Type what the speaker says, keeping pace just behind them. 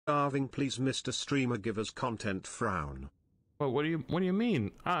Starving, please, Mr. Streamer, give us content. Frown. Well, what do you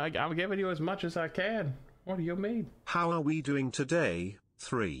mean? I'm giving you as much as I can. What do you mean? How are we doing today?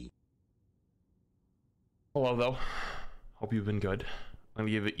 3. Hello, though. Hope you've been good. I'm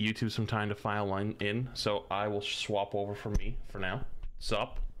gonna give YouTube some time to file line in, so I will swap over for me for now.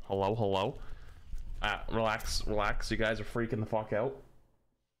 Sup? Hello, hello. Relax, relax. You guys are freaking the fuck out.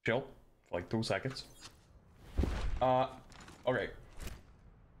 Chill for like 2 seconds. Okay.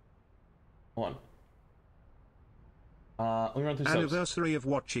 Hold on. Let me run through Anniversary of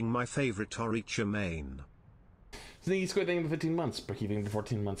watching my favorite Oricha main. Sneaky Squid thing of the 15 months, Bricky thing of the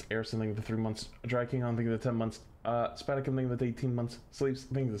 14 months, Airson thing of the 3 months, Dry King on thing of the 10 months, Spaticum thing of the 18 months, Sleeps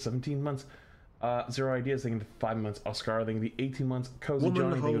thing of the 17 months, Zero Ideas thing of the 5 months, Oscar thing of the 18 months, Cozy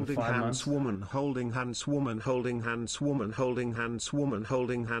Johnny thing of the 5 months. Woman holding hands, woman holding hands, woman holding hands, woman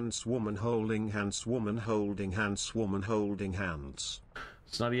holding hands, woman holding hands, woman holding hands, woman holding hands.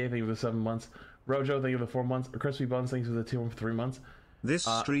 Snotty A thing of the 7 months, Rojo thing of the 4 months, Crispy Buns thing of the 2 and 3 months. This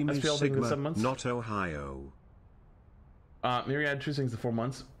stream is SPL Sigma, 7 months. not Ohio. Myriad True things the 4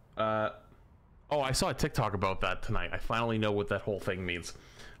 months. Oh, I saw a TikTok about that tonight. I finally know what that whole thing means.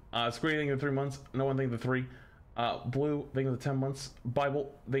 Squirty thing of the 3 months. No One thing of the 3. Blue thing of the 10 months.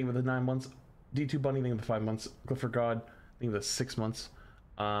 Bible thing of the 9 months. D2 Bunny thing of the 5 months. Clifford God thing of the 6 months.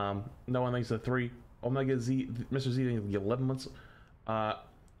 No One thing of the 3. Omega Z, Mr. Z thing of the 11 months.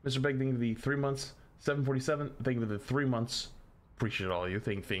 Mr. Big thing of the 3 months. 747 thing of the 3 months. Appreciate all of you.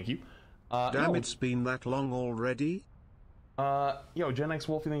 Thank you. Damn, it's been that long already. Yo, Gen X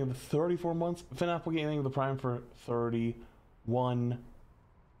Wolfie thing of the 34 months. Finn Apple Gaming of the Prime for 31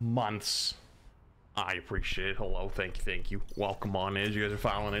 months. I appreciate it. Hello, thank you. Welcome on in. You guys are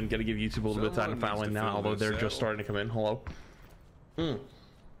filing in. Gotta give YouTube a little bit of time to file in now, although they're just starting to come in. Hello.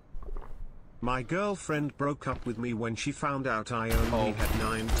 My girlfriend broke up with me when she found out I only had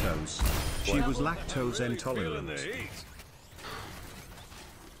 9 toes. She was lactose intolerant.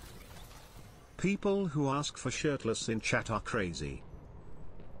 People who ask for shirtless in chat are crazy.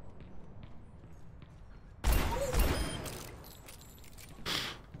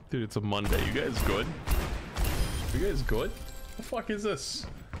 Dude, it's a Monday. You guys good? You guys good? What the fuck is this?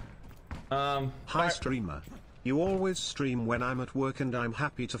 Hi streamer. You always stream when I'm at work and I'm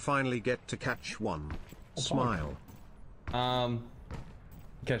happy to finally get to catch one. Smile.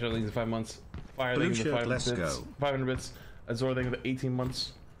 Catch all these in 5 months. Fire Blue thing in the 500 let's bits. go. 500 bits. Azor thing in the 18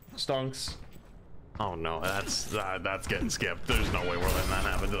 months. Stonks. Oh no, that's getting skipped. There's no way we're letting that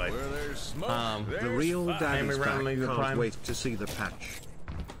happen today. The real daddy's back. Can't Prime. wait to see the patch.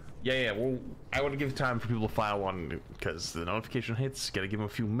 Yeah. Well, I want to give time for people to file on because the notification hits. Got to give them a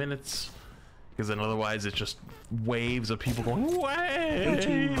few minutes because then otherwise it's just waves of people going way.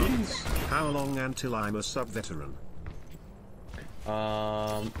 18 months. How long until I'm a sub-veteran?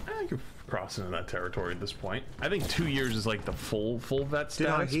 I think you're crossing in that territory at this point. I think 2 years is like the full vet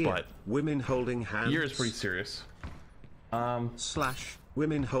status, but women holding hands. A year is pretty serious. Slash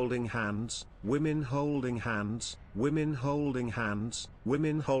women holding hands, women holding hands, women holding hands,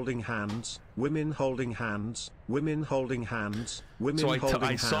 women holding hands, women holding hands, women holding hands, women holding hands.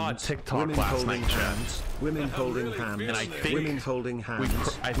 I saw a TikTok last night, chat. Women holding hands, and I think women holding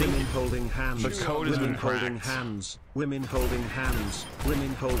hands, I think women holding hands, the code has been holding cracked. hands, women holding hands,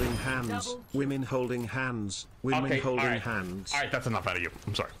 women holding hands, women holding hands, women holding hands. All right, that's enough out of you.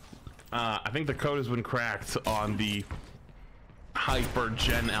 I'm sorry. I think the code has been cracked on the Hyper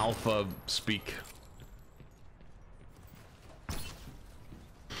Gen Alpha speak.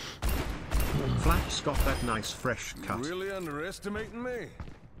 Flax got that nice fresh cut. Really underestimating me.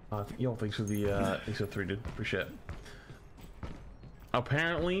 Yo, thanks for the 3, dude. Appreciate it.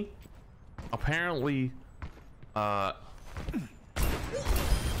 Apparently, what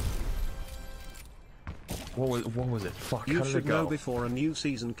was it? Fuck, you how did should it go? know before a new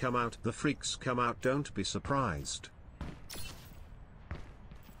season come out, the freaks come out, don't be surprised.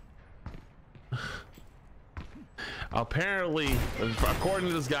 Apparently, according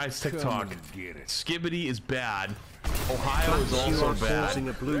to this guy's TikTok, Skibbity is bad. Ohio is also bad.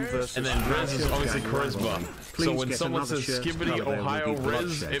 And then Riz is obviously charisma. So when someone says Skibbity, Ohio,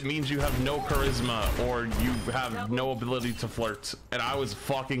 Riz, it means you have no charisma or you have no ability to flirt. And I was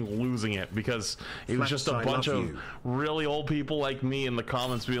fucking losing it because it was just a bunch of really old people like me in the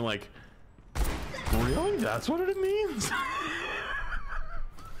comments being like, really? That's what it means?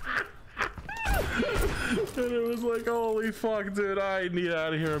 And it was like, holy fuck, dude, I need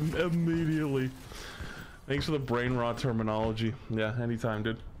out of here immediately. Thanks for the brain rot terminology. Yeah, anytime,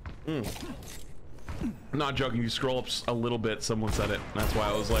 dude. I'm not joking. You scroll up a little bit, someone said it. That's why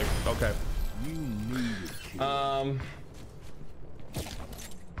I was like, okay.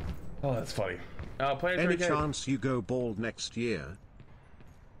 Oh, that's funny. Any chance you go bald next year?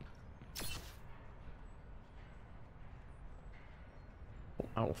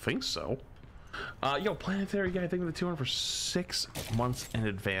 I don't think so. Yo, Planetary Guy, thank you for the 200 for 6 months in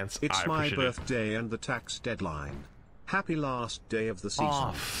advance. It's my birthday and the tax deadline. Happy last day of the season.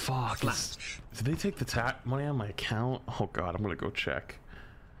 Oh, fuck. Did they take the tax money on my account? Oh, God, I'm gonna go check.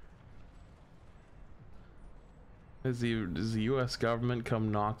 Does the U.S. government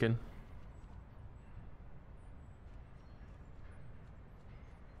come knocking?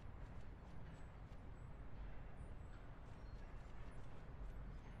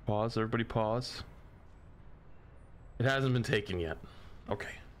 Pause, everybody pause. It hasn't been taken yet.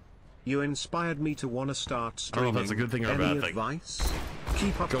 Okay. You inspired me to want to start streaming. I don't know if that's a good thing or a bad thing. Advice?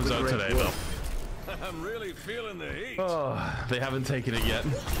 Keep up Goes the out great today, work. though. I'm really feeling the heat. Oh, they haven't taken it yet.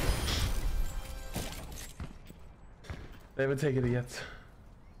 They haven't taken it yet.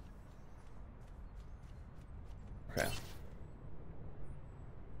 Okay.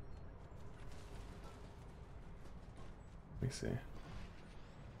 Let me see.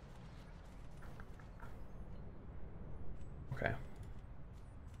 Okay.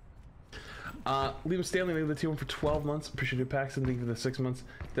 Liam Stanley, thank you for the 2 for 12 months. Appreciate it, Paxton. Thank you for the 6 months.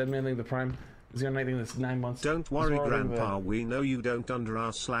 Deadman, thank you for the Prime. Zero Night, thank you for the 9 months. Don't worry, Grandpa. We know you don't under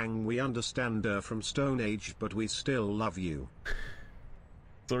our slang. We understand from Stone Age, but we still love you.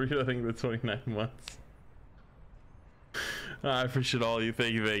 So I think the 29 months. I appreciate all of you.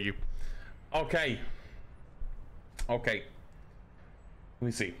 Thank you, thank you. Okay. Okay. Let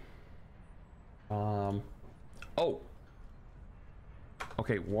me see. Oh.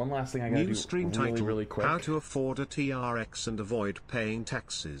 Okay, one last thing I gotta New do stream really, title, really quick. How to afford a TRX and avoid paying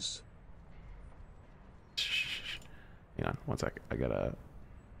taxes. Shh. Hang on, one sec. I gotta...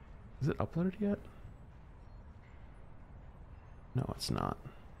 Is it uploaded yet? No, it's not.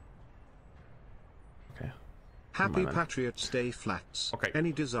 Okay. Happy Patriots Day, Flats. Okay.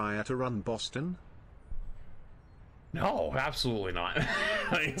 Any desire to run Boston? No, absolutely not.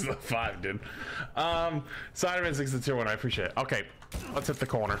 He's the 5, dude. Siderman 621, I appreciate it. Okay, let's hit the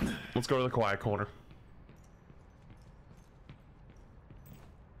corner. Let's go to the quiet corner.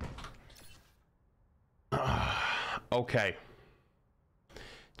 Okay.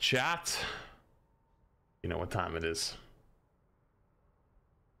 Chat. You know what time it is.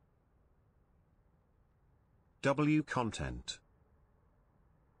 W content.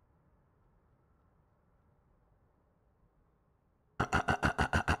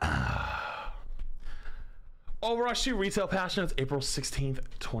 Overwatch 2 retail passionates April 16th,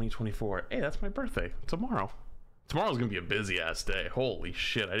 2024. Hey, that's my birthday. Tomorrow. Tomorrow's gonna be a busy ass day. Holy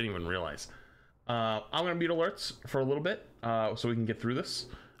shit, I didn't even realize. I'm gonna mute alerts for a little bit, so we can get through this.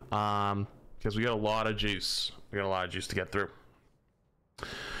 Because we got a lot of juice. We got a lot of juice to get through.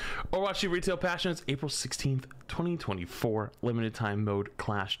 Overwatch 2 retail passionates April 16th, 2024. Limited time mode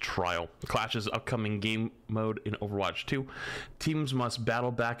Clash trial. Clash's upcoming game mode in Overwatch 2. Teams must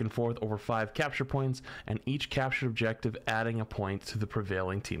battle back and forth over 5 capture points, and each captured objective adding a point to the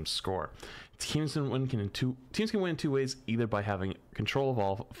prevailing team's score. Teams can win in two ways, either by having control of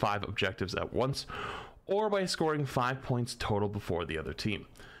all 5 objectives at once, or by scoring 5 points total before the other team.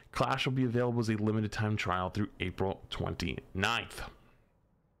 Clash will be available as a limited time trial through April 29th.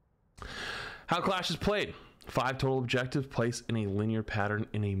 How Clash is played. 5 total objectives placed in a linear pattern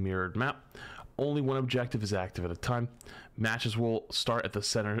in a mirrored map. Only 1 objective is active at a time. Matches will start at the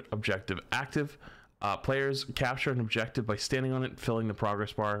center objective active. Players capture an objective by standing on it, filling the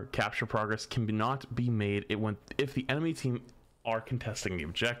progress bar. Capture progress cannot be made if the enemy team are contesting the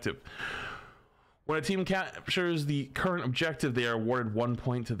objective. When a team captures the current objective, they are awarded 1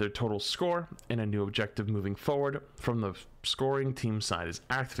 point to their total score, and a new objective moving forward from the scoring team side is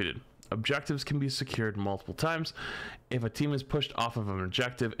activated. Objectives can be secured multiple times. If a team is pushed off of an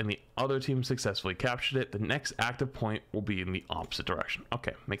objective and the other team successfully captured it, the next active point will be in the opposite direction.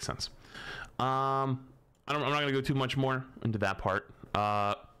 Okay, makes sense. I'm not going to go too much more into that part.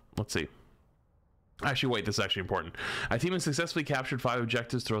 Let's see. Actually, wait, this is actually important. A team has successfully captured 5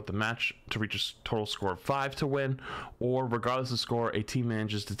 objectives throughout the match to reach a total score of 5 to win, or regardless of score, a team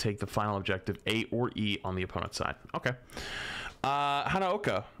manages to take the final objective A or E on the opponent's side. Okay.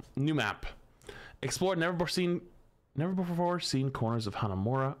 Hanaoka, new map. Explore never before seen corners of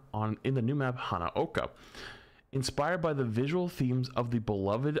Hanamura in the new map Hanaoka. Inspired by the visual themes of the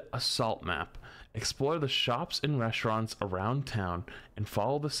beloved Assault map, explore the shops and restaurants around town and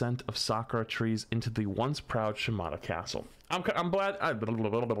follow the scent of sakura trees into the once proud Shimada Castle. I'm glad.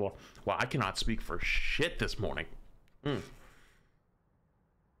 Wow, I cannot speak for shit this morning.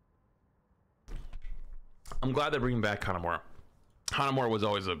 I'm glad they're bringing back Hanamura. Hanamura was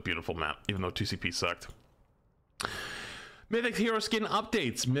always a beautiful map, even though 2CP sucked. Mythic Hero Skin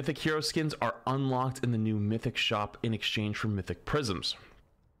updates. Mythic Hero Skins are unlocked in the new Mythic shop in exchange for Mythic Prisms.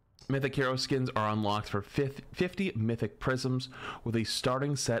 Mythic Hero Skins are unlocked for 50 Mythic Prisms with a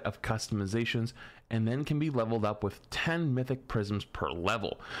starting set of customizations, and then can be leveled up with 10 Mythic Prisms per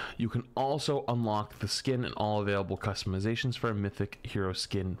level. You can also unlock the skin and all available customizations for a Mythic Hero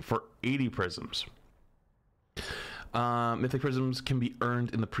Skin for 80 Prisms. Mythic Prisms can be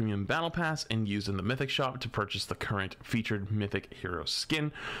earned in the Premium Battle Pass and used in the Mythic Shop to purchase the current featured Mythic Hero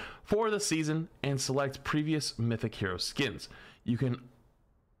Skin for the season and select previous Mythic Hero Skins. You can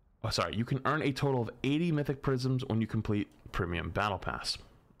earn a total of 80 Mythic Prisms when you complete Premium Battle Pass.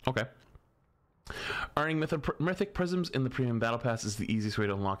 Okay. Earning Mythic Prisms in the Premium Battle Pass is the easiest way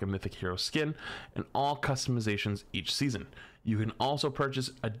to unlock a Mythic Hero Skin and all customizations each season. You can also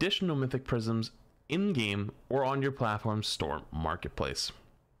purchase additional Mythic Prisms in-game or on your platform's store marketplace.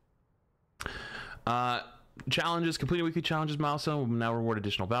 Challenges. Completing weekly challenges milestone will now reward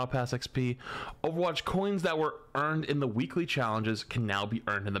additional Battle Pass XP. Overwatch coins that were earned in the weekly challenges can now be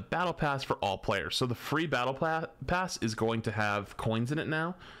earned in the Battle Pass for all players. So the free Battle Pass is going to have coins in it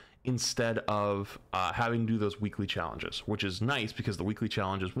now, instead of having to do those weekly challenges, which is nice because the weekly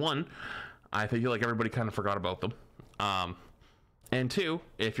challenges, one, I feel like everybody kind of forgot about them. And two,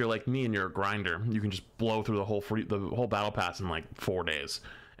 if you're like me and you're a grinder, you can just blow through the whole Battle Pass in like 4 days,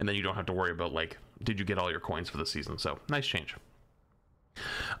 and then you don't have to worry about like, did you get all your coins for the season? So nice change.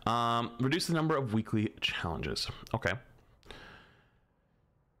 Reduce the number of weekly challenges. Okay.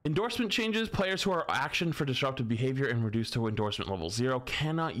 Endorsement changes. Players who are actioned for disruptive behavior and reduced to endorsement level 0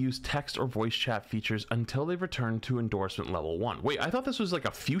 cannot use text or voice chat features until they return to endorsement level 1. Wait, I thought this was like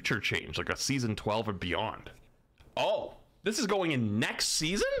a future change, like a season 12 or beyond. Oh, this is going in next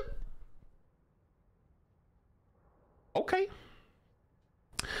season? Okay.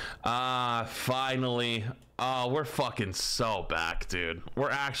 Finally. Oh, we're fucking so back, dude. We're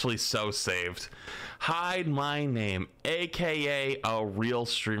actually so saved. Hide my name, aka a real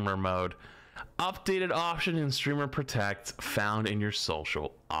streamer mode. Updated option in Streamer Protect found in your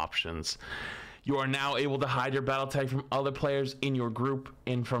social options. You are now able to hide your battle tag from other players in your group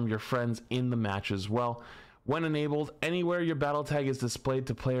and from your friends in the match as well. When enabled, anywhere your battle tag is displayed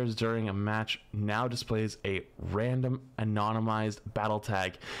to players during a match now displays a random anonymized battle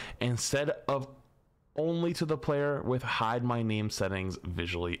tag instead of only to the player with hide my name settings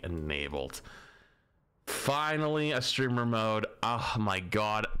visually enabled. Finally, a streamer mode. Oh my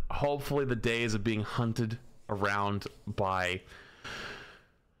god. Hopefully the days of being hunted around by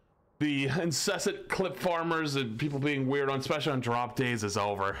the incessant clip farmers and people being weird on, especially on drop days, is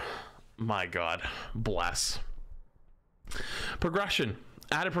over. My god. Bless. Progression.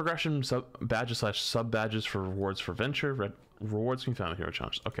 Added progression badges / sub badges for rewards for venture. Rewards can be found in hero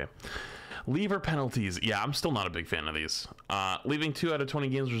challenges. Okay. Leaver penalties. Yeah, I'm still not a big fan of these. Leaving 2 out of 20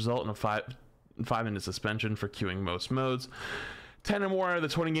 games result in a 5-minute suspension for queuing most modes. 10 or more out of the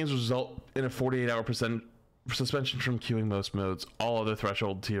 20 games result in a 48-hour suspension from queuing most modes. All other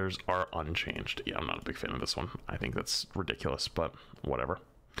threshold tiers are unchanged. Yeah, I'm not a big fan of this one. I think that's ridiculous, but whatever.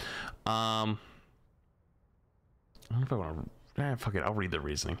 I don't know if I want to. Fuck it, I'll read the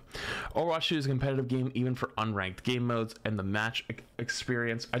reasoning. Overwatch 2 is a competitive game even for unranked game modes, and the match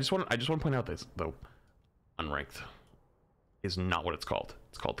experience. I just want to point out this though. Unranked is not what it's called.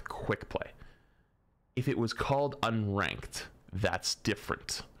 It's called quick play. If it was called unranked, that's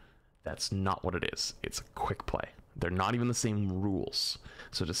different. That's not what it is. It's quick play. They're not even the same rules.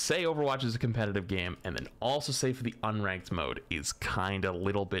 So to say Overwatch is a competitive game and then also say for the unranked mode is kind of a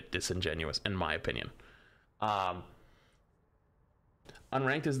little bit disingenuous in my opinion.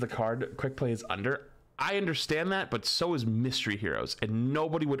 Unranked is the card, quick play is under. I understand that, but so is Mystery Heroes, and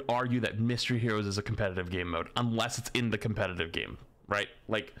nobody would argue that Mystery Heroes is a competitive game mode unless it's in the competitive game, right?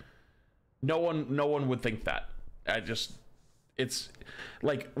 Like no one would think that. It's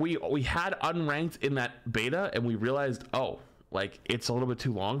like we had unranked in that beta and we realized, oh, like it's a little bit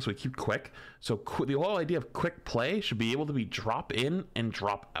too long, so we keep quick. So the whole idea of quick play should be able to be drop in and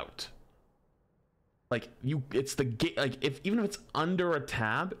drop out. Like it's the game. Like even if it's under a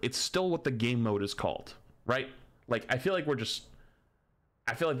tab, it's still what the game mode is called, right? Like I feel like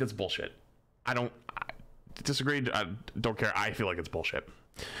that's bullshit. I disagree. I don't care. I feel like it's bullshit.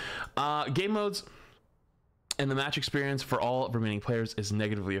 Game modes and the match experience for all remaining players is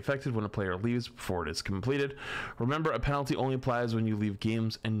negatively affected when a player leaves before it is completed. Remember, a penalty only applies when you leave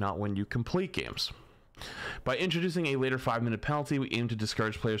games and not when you complete games. By introducing a later 5-minute penalty, we aim to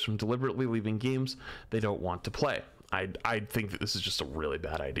discourage players from deliberately leaving games they don't want to play. I think that this is just a really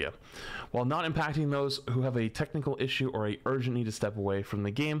bad idea. While not impacting those who have a technical issue or a urgent need to step away from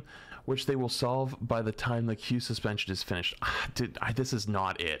the game, which they will solve by the time the queue suspension is finished. This is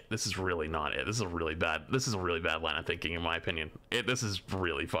not it. This is really not it. This is a really bad line of thinking, in my opinion. This is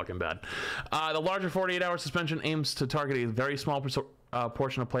really fucking bad. The larger 48-hour suspension aims to target a very small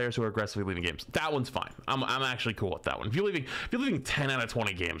portion of players who are aggressively leaving games. That one's fine. I'm actually cool with that one. If you're leaving 10 out of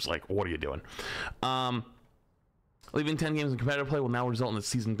 20 games, like, what are you doing? Leaving 10 games in competitive play will now result in a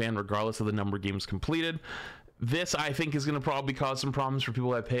season ban regardless of the number of games completed. This, I think, is going to probably cause some problems for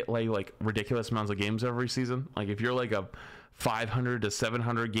people that play like ridiculous amounts of games every season. Like, if you're like a 500 to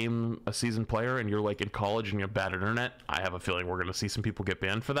 700 game a season player and you're like in college and you have bad internet, I have a feeling we're going to see some people get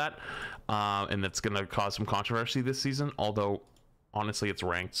banned for that. And that's going to cause some controversy this season. Although, honestly, it's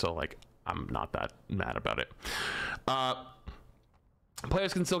ranked, so like I'm not that mad about it.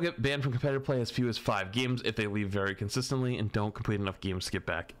 Players can still get banned from competitive play as few as 5 games if they leave very consistently and don't complete enough games to get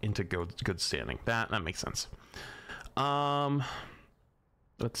back into good standing. That makes sense.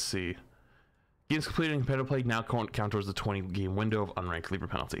 Let's see. Games completed in competitive play now count towards the 20-game window of unranked leaver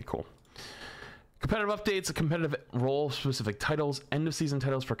penalty. Cool. Competitive updates, competitive role specific titles, end of season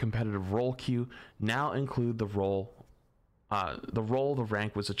titles for competitive role queue now include the role the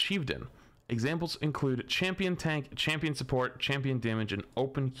rank was achieved in. Examples include champion tank, champion support, champion damage, and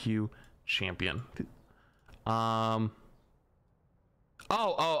open queue champion. The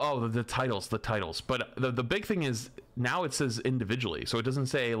titles. But the big thing is now it says individually, so it doesn't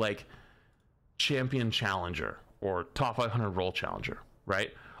say like champion challenger or top 500 role challenger,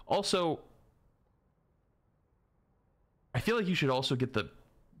 right? Also, I feel like you should also get the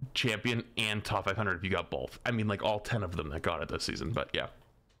champion and top 500 if you got both. I mean, like all 10 of them that got it this season, but yeah.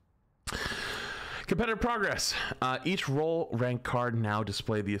 Competitive progress. Each role rank card now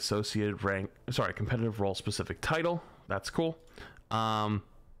display the associated competitive role specific title. That's cool.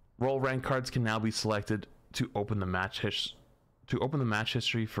 Role rank cards can now be selected to open the match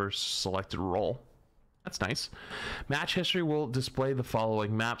history for selected role. That's nice. Match history will display the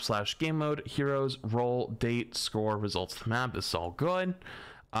following map/game mode, heroes, role, date, score, results of the map. This is all good.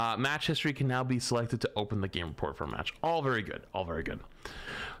 Match history can now be selected to open the game report for a match. All very good. All very good.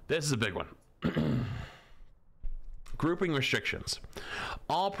 This is a big one. Grouping restrictions.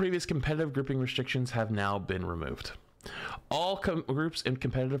 All previous competitive grouping restrictions have now been removed. All groups in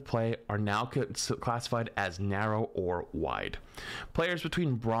competitive play are now classified as narrow or wide. Players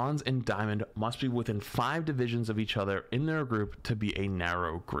between bronze and diamond must be within 5 divisions of each other in their group to be a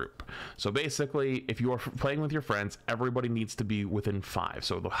narrow group. So basically, if you are playing with your friends, everybody needs to be within 5.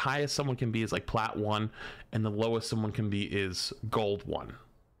 So the highest someone can be is like plat 1, and the lowest someone can be is gold 1.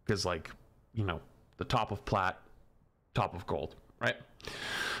 Because, like, you know, the top of plat, top of gold, right?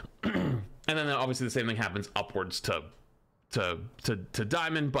 And then obviously the same thing happens upwards to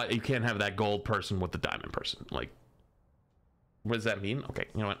diamond, but you can't have that gold person with the diamond person. Like, what does that mean? Okay,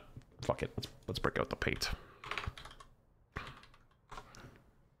 you know what? Fuck it. Let's break out the paint.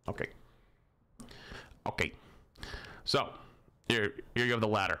 Okay. Okay. So here you have the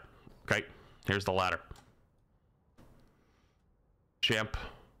ladder. Okay, here's the ladder. Champ,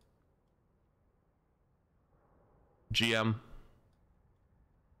 GM,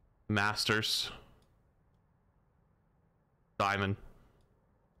 Masters, Diamond,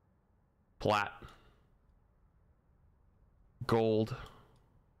 Plat, Gold,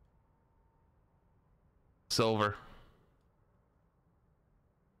 Silver,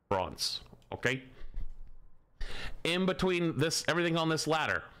 Bronze. Okay? In between this, everything on this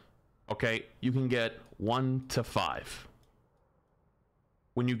ladder, okay, you can get 1 to 5.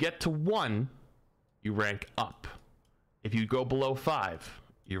 When you get to 1, you rank up. If you go below 5,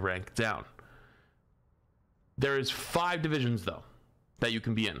 you rank down. There is 5 divisions, though, that you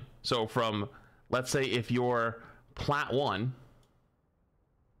can be in. So from, let's say if you're plat 1,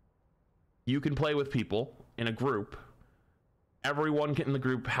 you can play with people in a group. Everyone in the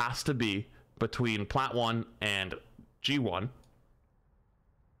group has to be between plat 1 and G1.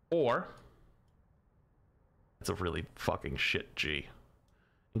 Or, it's a really fucking shit G.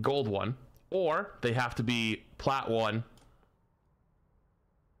 Gold 1. Or they have to be plat 1.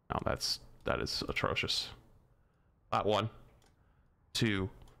 Oh, that is atrocious. Plat 1, 2,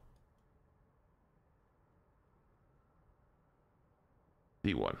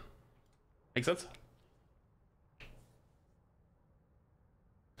 D1. Make sense?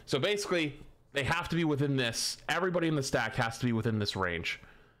 So basically, they have to be within this. Everybody in the stack has to be within this range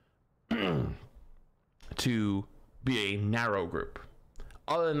to be a narrow group.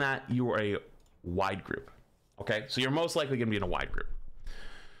 Other than that, you are a wide group. Okay, so you're most likely going to be in a wide group.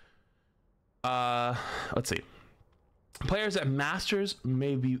 Let's see. Players at Masters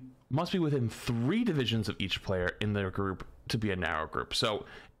must be within 3 divisions of each player in their group to be a narrow group. So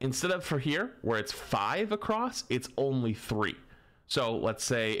instead of for here where it's 5 across, it's only 3. So let's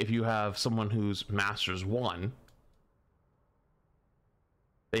say if you have someone who's Masters 1,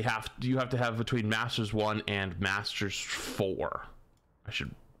 you have to have between Masters 1 and Masters 4, I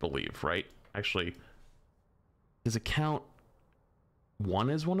should believe, right? Actually, does it count 1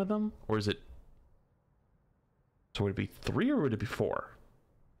 as one of them, or is it, so would it be 3 or would it be 4?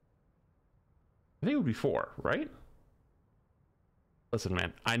 I think it would be 4, right? Listen,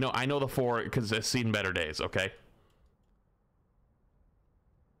 man, I know the 4 because I've seen better days, okay?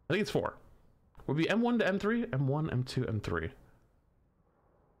 I think it's 4. Would it be M1 to M3? M1, M2, M3.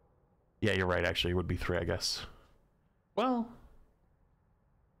 Yeah, you're right, actually, it would be 3, I guess. Well,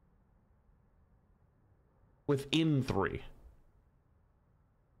 within 3.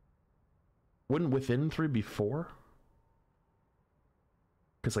 Wouldn't within 3 be 4?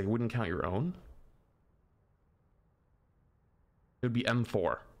 Because, like, it wouldn't count your own? It would be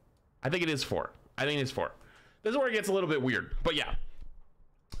M4. I think it is 4. I think it is 4. This is where it gets a little bit weird, but yeah.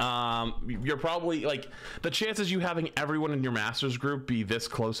 You're probably, like, the chances you having everyone in your Masters group be this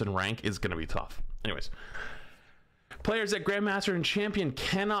close in rank is going to be tough. Anyways. Players at Grandmaster and Champion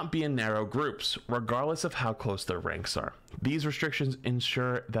cannot be in narrow groups, regardless of how close their ranks are. These restrictions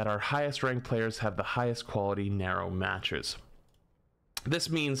ensure that our highest ranked players have the highest quality narrow matches. This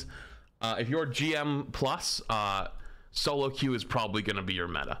means if you're GM plus, solo queue is probably going to be your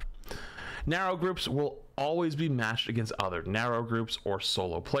meta. Narrow groups will always be matched against other narrow groups or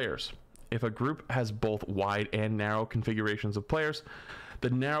solo players. If a group has both wide and narrow configurations of players, the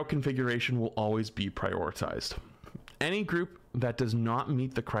narrow configuration will always be prioritized. Any group that does not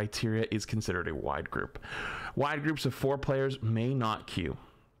meet the criteria is considered a wide group. Wide groups of 4 players may not queue.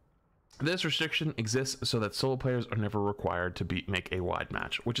 This restriction exists so that solo players are never required to make a wide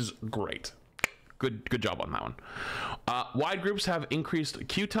match, which is great. Good job on that one. Wide groups have increased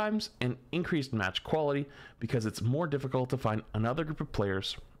queue times and increased match quality because it's more difficult to find another group of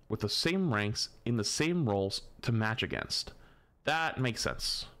players with the same ranks in the same roles to match against. That makes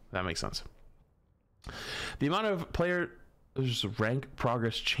sense. That makes sense. The amount of players' rank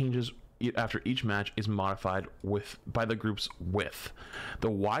progress changes after each match is modified by the group's width. The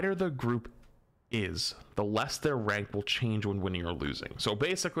wider the group is, the less their rank will change when winning or losing. So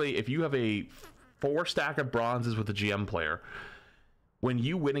basically, if you have a 4 stack of bronzes with a GM player, when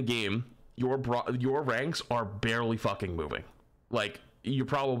you win a game, your ranks are barely fucking moving. Like, you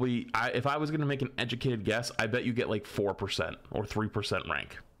probably, if I was going to make an educated guess, I bet you get like 4% or 3%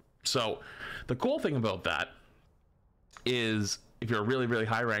 rank. So the cool thing about that is if you're a really, really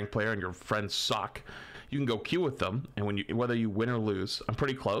high ranked player and your friends suck, you can go queue with them, and whether you win or lose, I'm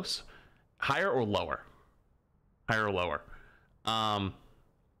pretty close. Higher or lower? Higher or lower.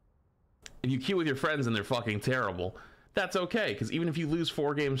 If you queue with your friends and they're fucking terrible, that's okay, because even if you lose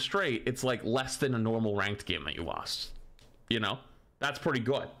 4 games straight, it's like less than a normal ranked game that you lost. You know? That's pretty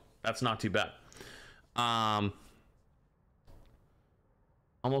good. That's not too bad.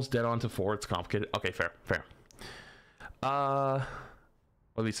 Almost dead on to 4. It's complicated. Okay, fair. Let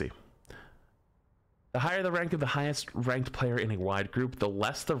me see. The higher the rank of the highest ranked player in a wide group, the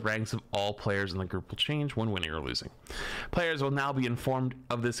less the ranks of all players in the group will change when winning or losing. Players will now be informed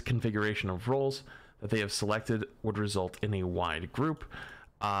of this configuration of roles that they have selected would result in a wide group.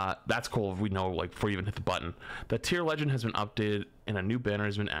 That's cool if we know, like, before you even hit the button. The tier legend has been updated and a new banner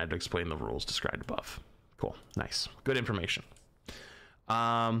has been added to explain the rules described above. Cool. Nice. Good information.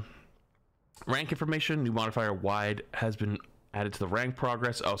 Rank information, new modifier wide has been added to the rank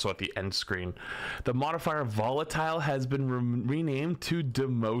progress. Oh, so at the end screen. The modifier volatile has been renamed to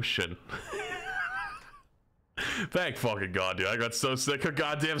demotion. Thank fucking God, dude. I got so sick of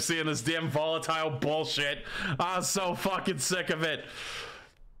goddamn seeing this damn volatile bullshit. I'm so fucking sick of it.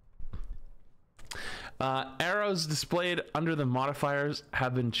 Arrows displayed under the modifiers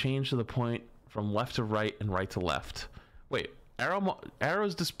have been changed to the point from left to right and right to left. Wait,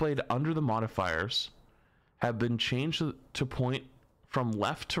 arrows displayed under the modifiers have been changed to point from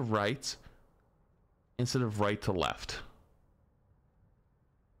left to right instead of right to left.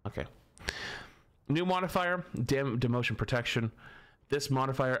 Okay. New modifier, demotion protection. This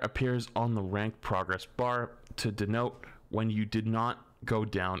modifier appears on the rank progress bar to denote when you did not go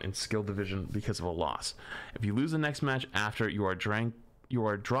down in skill division because of a loss. If you lose the next match after, you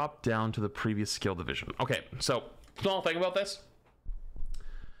are dropped down to the previous skill division. Okay, so small thing about this.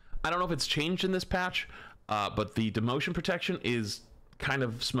 I don't know if it's changed in this patch, but the demotion protection is kind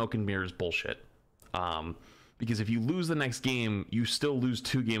of smoke and mirrors bullshit. Because if you lose the next game, you still lose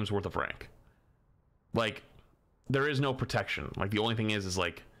 2 games worth of rank. Like, there is no protection. Like, the only thing is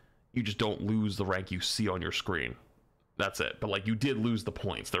like, you just don't lose the rank you see on your screen. That's it. But like, you did lose the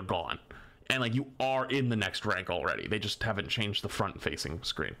points. They're gone. And like, you are in the next rank already. They just haven't changed the front facing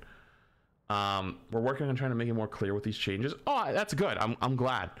screen. We're working on trying to make it more clear with these changes. Oh, that's good. I'm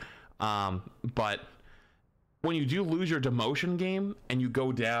glad. But when you do lose your demotion game and you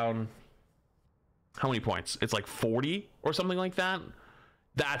go down, how many points? It's like 40 or something like that.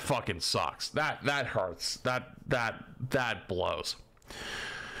 That fucking sucks. That hurts. That blows.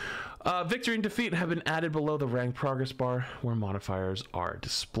 Victory and defeat have been added below the rank progress bar where modifiers are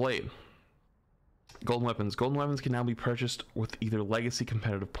displayed. Golden weapons. Golden weapons can now be purchased with either legacy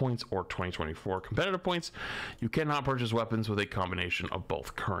competitive points or 2024 competitive points. You cannot purchase weapons with a combination of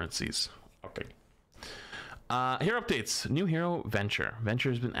both currencies. Okay. Hero updates. New hero, Venture. Venture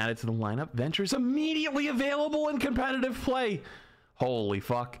has been added to the lineup. Venture is immediately available in competitive play. Holy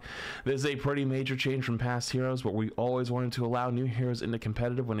fuck. This is a pretty major change from past heroes, but we always wanted to allow new heroes into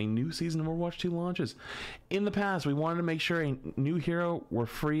competitive when a new season of Overwatch 2 launches. In the past, we wanted to make sure a new hero were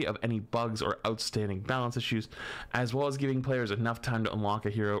free of any bugs or outstanding balance issues, as well as giving players enough time to unlock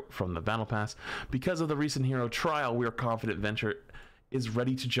a hero from the Battle Pass. Because of the recent hero trial, we are confident Venture is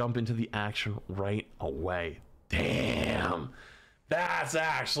ready to jump into the action right away. Damn. That's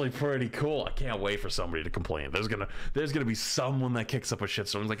actually pretty cool. I can't wait for somebody to complain. There's gonna be someone that kicks up a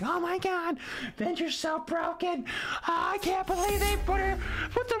shitstorm. Like, oh my god, Venture's so broken. I can't believe they put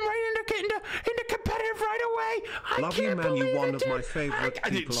them right into competitive right away. Love you, man. You're one of my favorite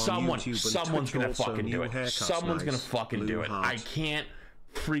people on YouTube. Someone's gonna fucking do it. Someone's gonna fucking do it. I can't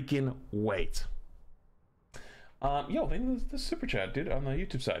freaking wait. Yo, thank you for the super chat, dude, on the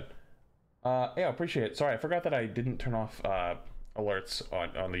YouTube side. Yeah, appreciate it. Sorry, I forgot that I didn't turn off alerts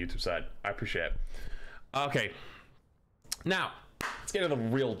on the YouTube side. I appreciate it. Okay, now let's get into the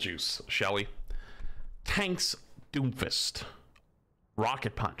real juice, shall we? Tanks Doomfist.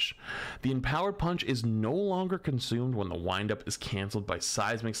 Rocket Punch. The empowered punch is no longer consumed when the windup is canceled by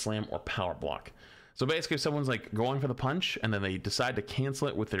Seismic Slam or Power Block. So basically, if someone's like going for the punch and then they decide to cancel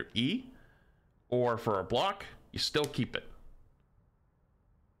it with their E or for a block, you still keep it.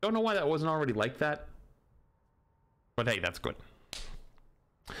 Don't know why that wasn't already like that, but hey, that's good.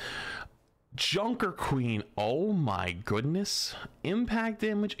 Junker Queen, oh my goodness. Impact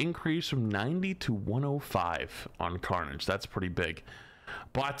damage increased from 90 to 105 on Carnage. That's pretty big.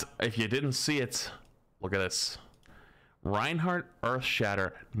 But if you didn't see it, look at this. Reinhardt Earth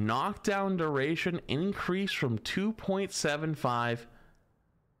Shatter, knockdown duration increased from 2.75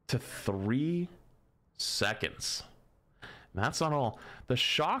 to 3 seconds. That's not all. The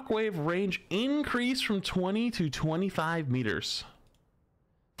shockwave range increased from 20 to 25 meters.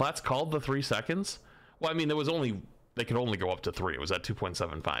 That's called the 3 seconds. Well, I mean, they could only go up to 3. It was at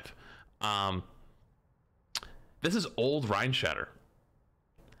 2.75. This is old Rhine Shatter.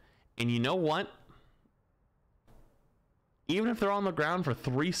 And you know what? Even if they're on the ground for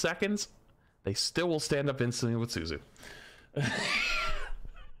 3 seconds, they still will stand up instantly with Suzu.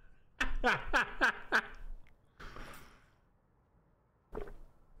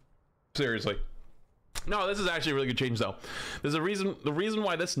 Seriously. No, this is actually a really good change, though. There's a reason. The reason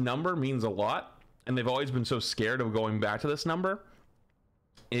why this number means a lot, and they've always been so scared of going back to this number,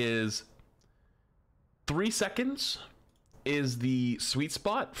 is 3 seconds is the sweet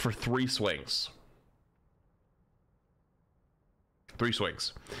spot for 3 swings. 3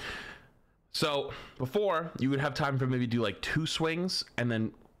 swings. So before, you would have time for maybe do like 2 swings and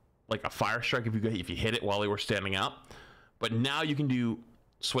then like a fire strike if you hit it while they were standing up. But now you can do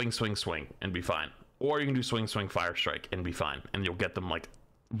swing, swing, swing and be fine. Or you can do swing, swing, fire strike and be fine. And you'll get them like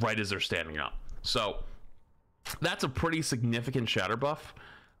right as they're standing up. So that's a pretty significant shatter buff.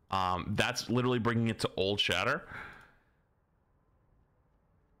 That's literally bringing it to old shatter.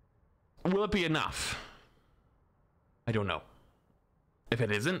 Will it be enough? I don't know. If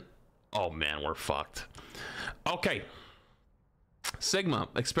it isn't, oh man, we're fucked. Okay. Sigma,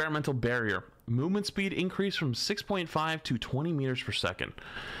 experimental barrier. Movement speed increased from 6.5 to 20 meters per second.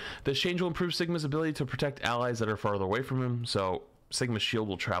 This change will improve Sigma's ability to protect allies that are farther away from him, so Sigma's shield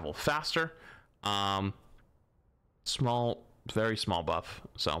will travel faster. Small, very small buff.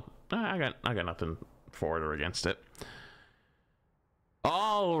 So I got nothing for it or against it.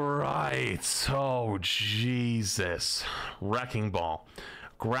 All right. Oh Jesus. Wrecking Ball.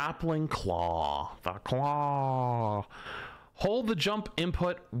 Grappling Claw. The claw. Hold the jump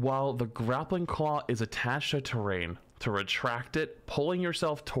input while the grappling claw is attached to terrain to retract it, pulling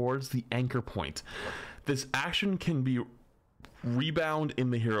yourself towards the anchor point. This action can be rebound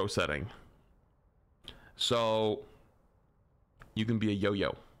in the hero setting. So you can be a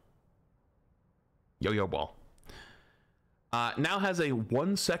yo-yo. Yo-yo ball. Now has a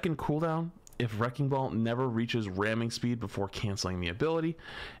 1 second cooldown if Wrecking Ball never reaches ramming speed before canceling the ability.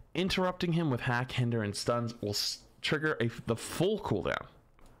 Interrupting him with hack, hinder, and stuns will trigger the full cooldown.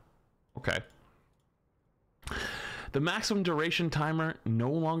 Okay. The maximum duration timer no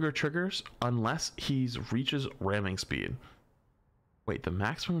longer triggers unless he reaches ramming speed. Wait, the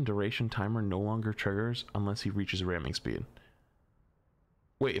maximum duration timer no longer triggers unless he reaches ramming speed.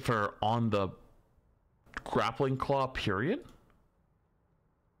 Wait, for on the grappling claw period?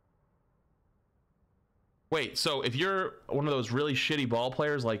 Wait, so if you're one of those really shitty ball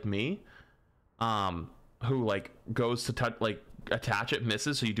players like me, who like goes to touch, like attach it,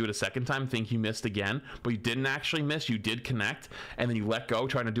 misses, so you do it a second time, think you missed again, but you didn't actually miss, you did connect, and then you let go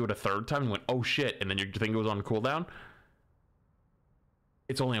trying to do it a third time and went, oh shit, and then your thing goes on cooldown,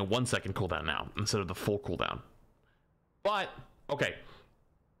 it's only a 1 second cooldown now instead of the full cooldown. But okay,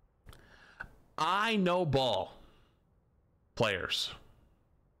 I know ball players,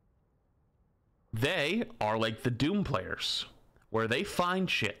 they are like the Doom players where they find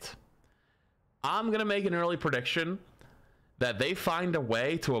shit. I'm gonna make an early prediction that they find a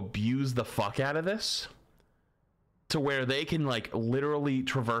way to abuse the fuck out of this to where they can like literally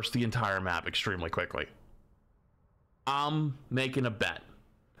traverse the entire map extremely quickly. I'm making a bet.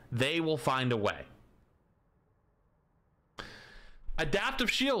 They will find a way. Adaptive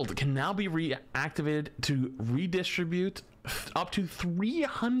Shield can now be reactivated to redistribute up to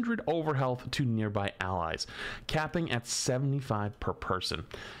 300 overhealth to nearby allies, capping at 75 per person.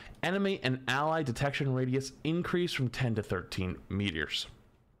 Enemy and ally detection radius increase from 10 to 13 meters.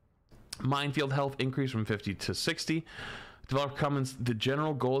 Minefield health increase from 50 to 60. Developer comments, the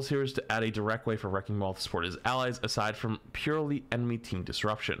general goal here is to add a direct way for Wrecking Ball to support his allies aside from purely enemy team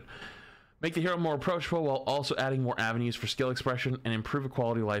disruption. Make the hero more approachable while also adding more avenues for skill expression and improve the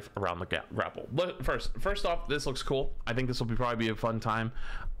quality of life around the grapple. But first off, this looks cool. I think this will probably be a fun time.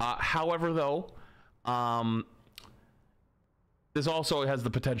 However, though, this also has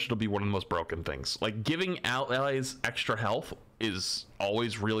the potential to be one of the most broken things. Like, giving allies extra health is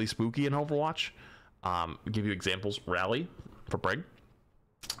always really spooky in Overwatch. Give you examples: Rally for Brig,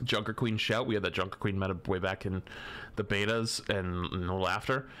 Junker Queen Shout. We had that Junker Queen meta way back in the betas and a little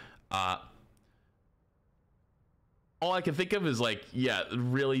after. All I can think of is like, yeah,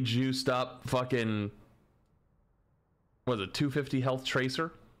 really juiced up fucking, what was it, 250 health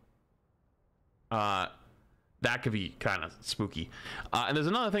Tracer? That could be kind of spooky. And there's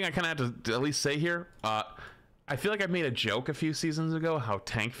another thing I kind of have to at least say here. I feel like I made a joke a few seasons ago how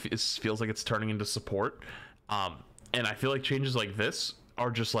tank feels like it's turning into support. And I feel like changes like this are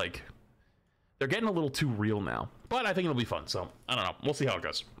just like, they're getting a little too real now. But I think it'll be fun, so I don't know. We'll see how it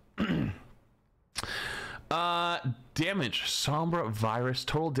goes. Damage. Sombra Virus.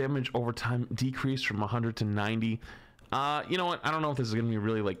 Total damage over time decreased from 100 to 90. You know what? I don't know if this is going to be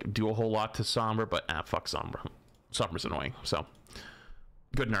really like do a whole lot to Sombra, but fuck Sombra. Sombra's annoying, so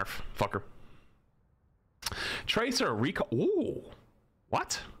good nerf, fucker. Tracer recall. Ooh,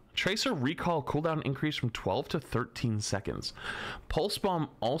 what? Tracer recall cooldown increased from 12 to 13 seconds. Pulse bomb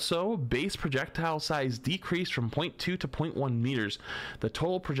also. Base projectile size decreased from 0.2 to 0.1 meters. The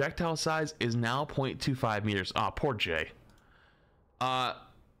total projectile size is now 0.25 meters. Ah, poor Jay.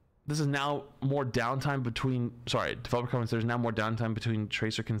 This is now more downtime between. Sorry, developer comments. There's now more downtime between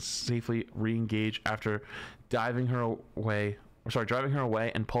Tracer can safely re-engage after driving her away,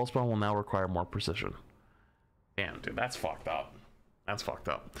 and pulse bomb will now require more precision. Damn, dude, that's fucked up. That's fucked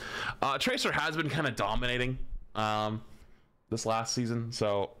up. Tracer has been kind of dominating this last season,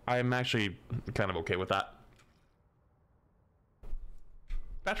 so I'm actually kind of okay with that.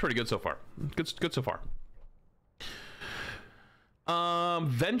 That's pretty good so far. Good so far.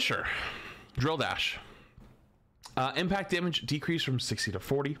 Venture. Drill Dash. Impact damage decreased from 60 to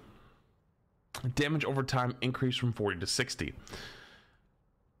 40. Damage over time increased from 40 to 60.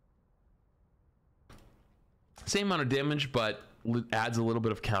 Same amount of damage, but adds a little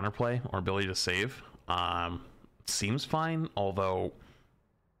bit of counterplay or ability to save. Seems fine, although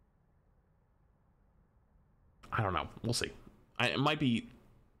I don't know. We'll see. It might be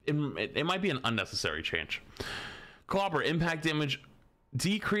an unnecessary change. Clobber. Impact damage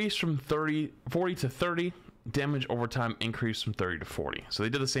decreased from 40 to 30. Damage over time increased from 30 to 40. So they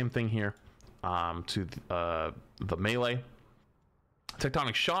did the same thing here to the melee.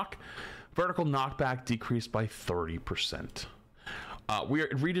 Tectonic Shock. Vertical knockback decreased by 30%. We are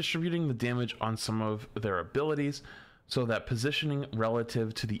redistributing the damage on some of their abilities so that positioning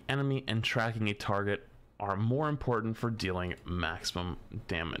relative to the enemy and tracking a target are more important for dealing maximum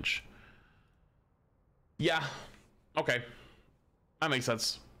damage. Yeah, okay, that makes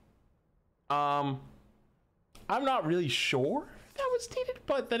sense. I I'm not really sure if that was needed,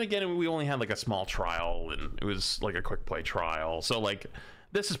 but then again, we only had like a small trial, and it was like a quick play trial, so like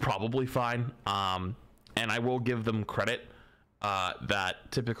this is probably fine. And I will give them credit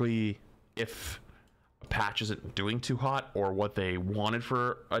that typically if a patch isn't doing too hot, or what they wanted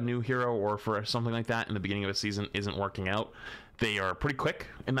for a new hero or for something like that in the beginning of a season isn't working out, they are pretty quick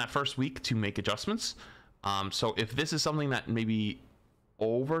in that first week to make adjustments. So if this is something that maybe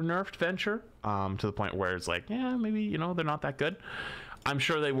over nerfed Venture to the point where it's like, yeah, maybe, you know, they're not that good, I'm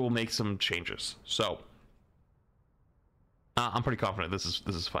sure they will make some changes. So I'm pretty confident this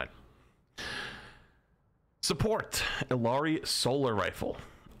is fine. Support Illari Solar Rifle.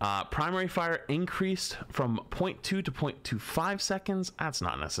 Primary fire increased from 0.2 to 0.25 seconds. That's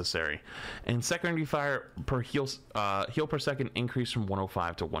not necessary. And secondary fire per heal per second increased from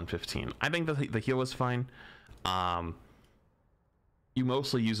 105 to 115. I think the heal is fine. You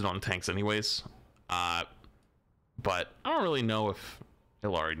mostly use it on tanks anyways. But I don't really know if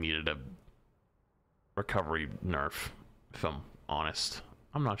Illari needed a recovery nerf, if I'm honest.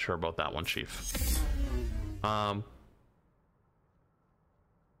 I'm not sure about that one, Chief.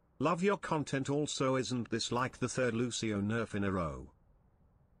 Love your content. Also, isn't this like the third Lucio nerf in a row?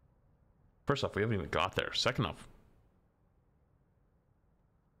 First off, we haven't even got there. Second off,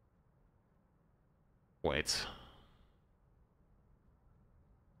 wait.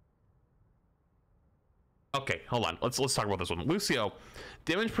 Okay, hold on. Let's talk about this one. Lucio,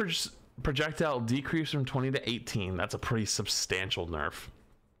 damage projectile decreased from 20 to 18. That's a pretty substantial nerf.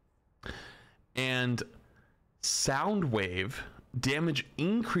 And sound wave damage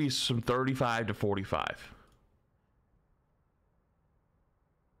increased from 35 to 45.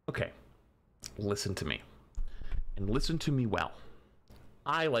 Okay, listen to me, and listen to me well.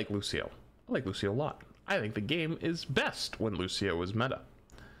 I like Lucio. I like Lucio a lot. I think the game is best when Lucio is meta.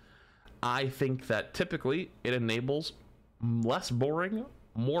 I think that typically it enables less boring,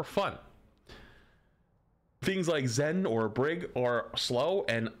 more fun. Things like Zen or Brig are slow,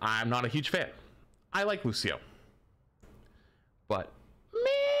 and I'm not a huge fan. I like Lucio. But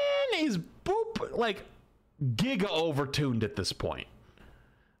man, is Boop like giga overtuned at this point.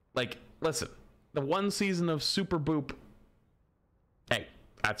 Like, listen, the one season of Super Boop, hey,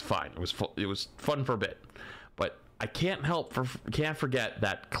 that's fine. It was fun for a bit, but I can't forget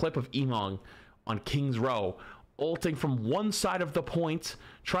that clip of Emong on King's Row ulting from one side of the point,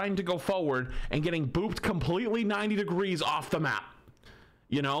 trying to go forward and getting booped completely 90 degrees off the map.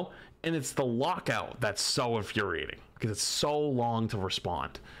 You know, and it's the lockout that's so infuriating because it's so long to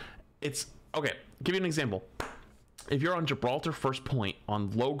respond. It's okay. Give you an example. If you're on Gibraltar first point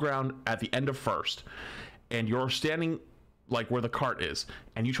on low ground at the end of first, and you're standing like where the cart is,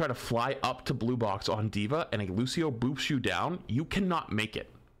 and you try to fly up to blue box on Diva, and a Lucio boops you down, you cannot make it.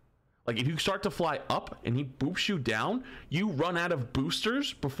 Like, if you start to fly up and he boops you down, you run out of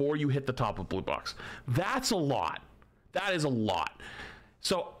boosters before you hit the top of blue box. That's a lot. That is a lot.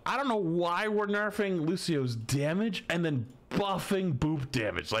 So I don't know why we're nerfing Lucio's damage and then buffing Boop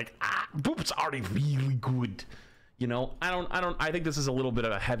damage. Like, Boop's already really good. You know, I think this is a little bit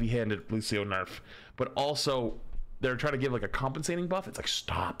of a heavy-handed Lucio nerf, but also they're trying to give like a compensating buff. It's like,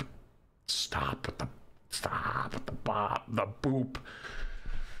 stop with the boop.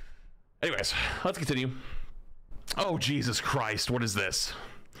 Anyways, let's continue. Oh, Jesus Christ, what is this?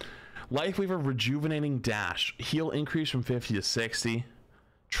 Lifeweaver Rejuvenating Dash. Heal increase from 50 to 60.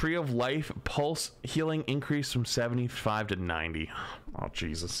 Tree of Life Pulse healing increase from 75 to 90. Oh,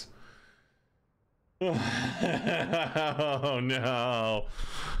 Jesus. Oh, no.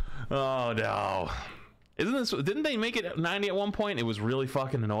 Oh, no. Didn't they make it 90 at one point? It was really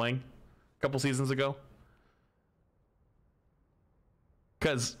fucking annoying a couple seasons ago.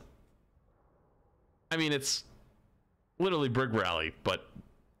 Because, I mean, it's literally Brig Rally, but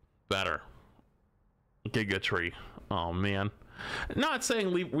better. Giga Tree. Oh, man. Not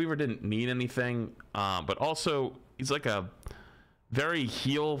saying Weaver didn't need anything, but also he's like a very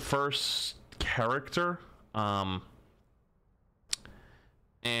heal first character.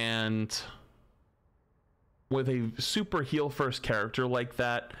 And with a super heal first character like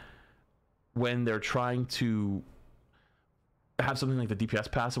that, when they're trying to have something like the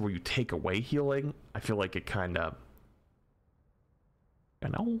DPS passive where you take away healing, I feel like it kind of, you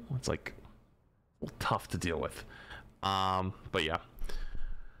know, it's like a little tough to deal with. But yeah.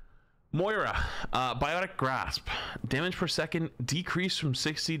 Moira, Biotic Grasp. Damage per second decreased from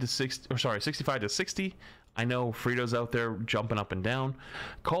 65 to 60. I know Frito's out there jumping up and down.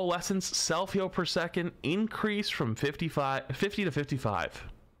 Coalescence self-heal per second increased from 50 to 55.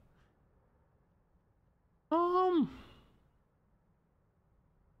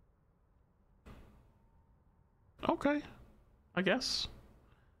 Okay, I guess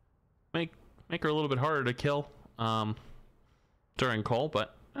make her a little bit harder to kill during Cole,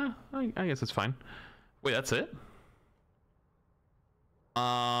 but I guess it's fine. Wait, that's it?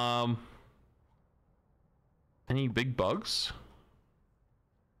 Any big bugs?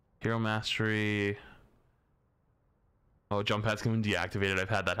 Hero mastery. Oh, jump pads can be deactivated. I've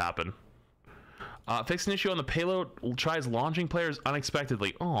had that happen. Fix an issue on the payload. Tries launching players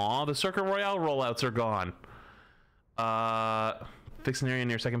unexpectedly. Aw, the Circuit Royale rollouts are gone. Fix an area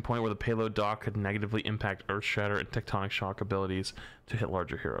near second point where the payload dock could negatively impact Earth Shatter and Tectonic Shock abilities to hit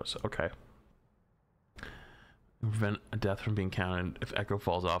larger heroes. Okay. Prevent a death from being counted if Echo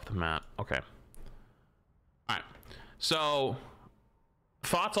falls off the map. Okay. Alright. So,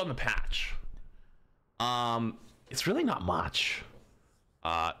 thoughts on the patch. It's really not much.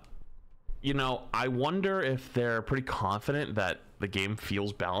 You know, I wonder if they're pretty confident that the game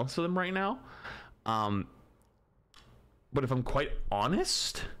feels balanced to them right now. But if I'm quite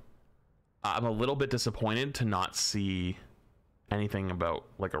honest, I'm a little bit disappointed to not see anything about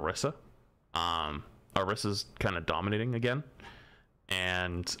like Orisa. Orisa's kind of dominating again.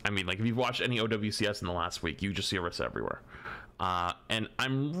 And I mean, like, if you've watched any OWCS in the last week, you just see Orisa everywhere. And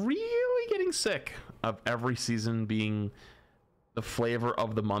I'm really getting sick of every season being the flavor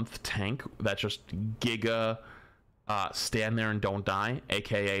of the month tank that just giga stand there and don't die,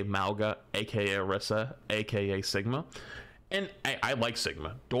 aka Malga, aka Orisa, aka Sigma. And I like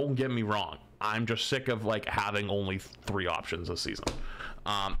Sigma, don't get me wrong. I'm just sick of like having only 3 options this season.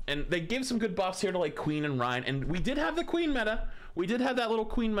 And they gave some good buffs here to like Queen and Ryan, and we did have the Queen meta. We did have that little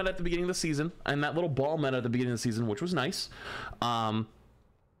Queen meta at the beginning of the season, and that little ball meta at the beginning of the season, which was nice. But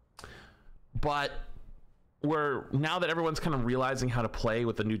now that everyone's kind of realizing how to play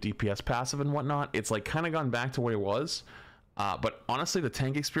with the new DPS passive and whatnot, it's like kind of gone back to what it was. But honestly, the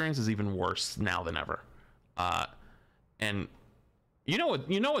tank experience is even worse now than ever. And you know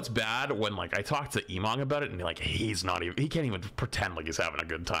it's bad when like I talk to Emong about it and like he can't even pretend like he's having a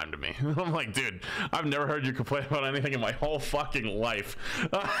good time to me. I'm like, dude, I've never heard you complain about anything in my whole fucking life.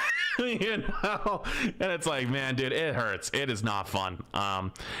 You know? And it's like, man, dude, it hurts. It is not fun.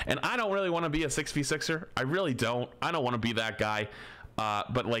 And I don't really want to be a 6v6er. I really don't. I don't want to be that guy.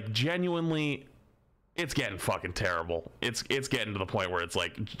 But like genuinely, it's getting fucking terrible. It's getting to the point where it's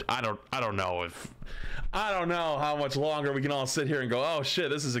like I don't know how much longer we can all sit here and go, oh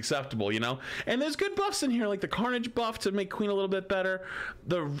shit, this is acceptable, you know? And there's good buffs in here, like the Carnage buff to make Queen a little bit better,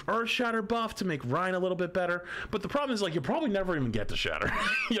 the Earth Shatter buff to make Ryan a little bit better. But the problem is like you'll probably never even get to Shatter.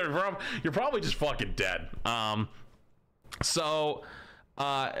 You're probably just fucking dead.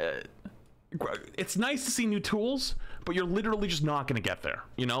 It's nice to see new tools, but you're literally just not gonna get there.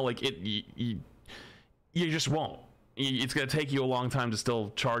 You know, like you just won't. It's going to take you a long time to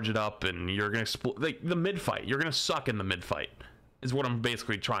still charge it up, and you're going to like the mid fight. You're going to suck in the mid fight, is what I'm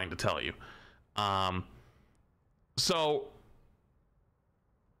basically trying to tell you. So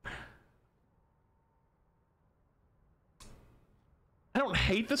I don't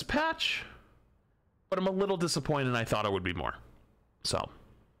hate this patch, but I'm a little disappointed, and I thought it would be more. So,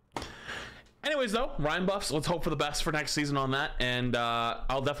 anyways, though, Ryan buffs. Let's hope for the best for next season on that, and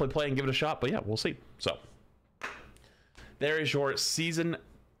I'll definitely play and give it a shot. But yeah, we'll see. So. There is your Season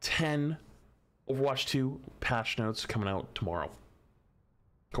 10 Overwatch 2 patch notes coming out tomorrow.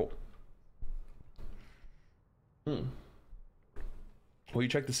 Cool. Will you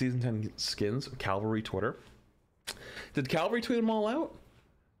check the Season 10 skins? Calvary Twitter. Did Calvary tweet them all out?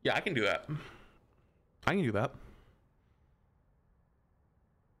 Yeah, I can do that. I can do that.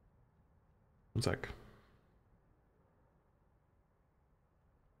 One sec.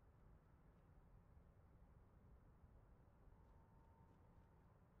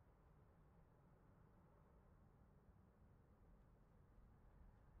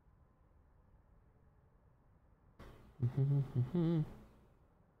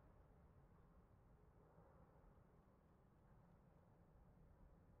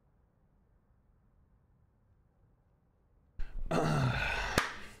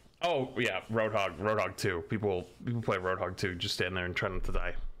 Oh yeah, Roadhog 2. People play Roadhog 2, just stand there and try not to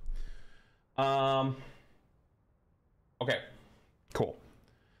die. Okay, cool.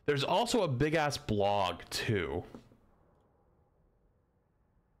 There's also a big ass blog too.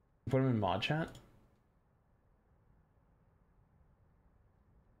 Put him in mod chat.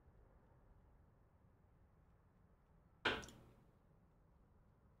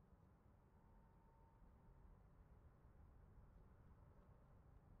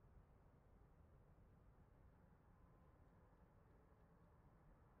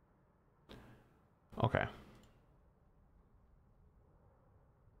 Okay.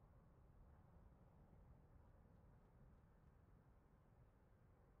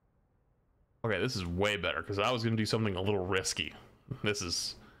 Okay, this is way better because I was gonna do something a little risky. This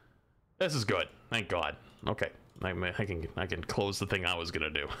is good. Thank God. Okay, I can close the thing I was gonna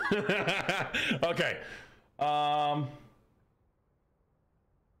do. Okay.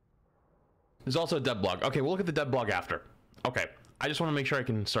 There's also a dev blog. Okay, we'll look at the dev blog after. Okay, I just want to make sure I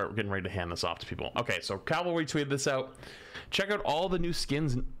can start getting ready to hand this off to people. Okay, so Cavalry tweeted this out. Check out all the new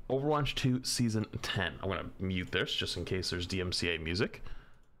skins in Overwatch 2 Season 10. I'm going to mute this just in case there's DMCA music.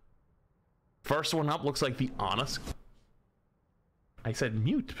 First one up looks like the Ana. I said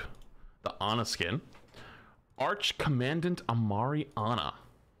mute. The Ana skin. Arch Commandant Amari Ana.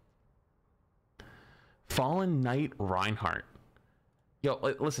 Fallen Knight Reinhardt. Yo,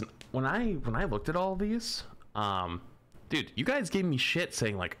 listen, when I looked at all these, dude, you guys gave me shit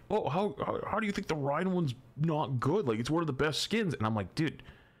saying like, oh, how do you think the Ryan one's not good? Like, it's one of the best skins. And I'm like, dude,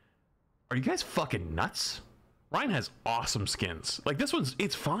 are you guys fucking nuts? Ryan has awesome skins. Like, this one's,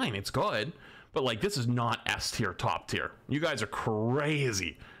 it's fine, it's good, but like, this is not S tier, top tier. You guys are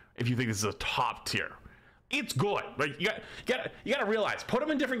crazy if you think this is a top tier. It's good. Like, you gotta realize, put them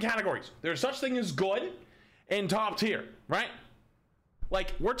in different categories. There's such thing as good and top tier, right?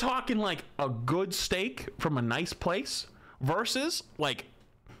 Like, we're talking like a good steak from a nice place versus like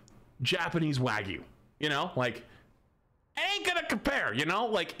Japanese Wagyu, you know, like ain't gonna compare, you know,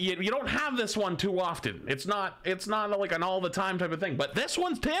 like you don't have this one too often. It's not like an all the time type of thing, but this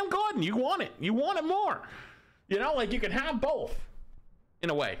one's damn good and you want it more, you know, like you can have both in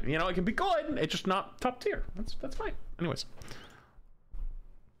a way, you know, it can be good. It's just not top tier. That's fine. Anyways,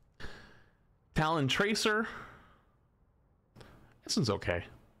 Talon Tracer. This one's okay.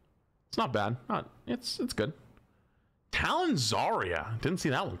 It's not bad. It's good. Talon Zarya. Didn't see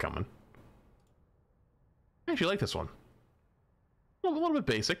that one coming. I actually like this one. A little bit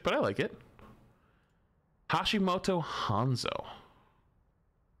basic, but I like it. Hashimoto Hanzo.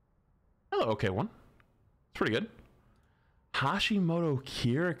 Hello, okay one. It's pretty good. Hashimoto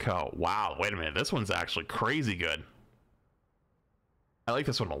Kiriko. Wow, wait a minute. This one's actually crazy good. I like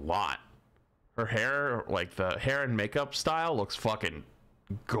this one a lot. Her hair, like the hair and makeup style, looks fucking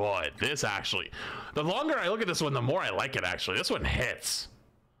good. This actually, the longer I look at this one, the more I like it actually. This one hits.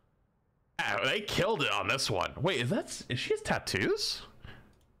 Yeah, they killed it on this one. Wait, is she has tattoos?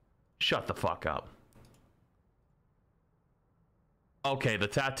 Shut the fuck up. Okay, the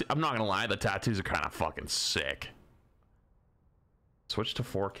tattoo, I'm not gonna lie, the tattoos are kind of fucking sick. Switch to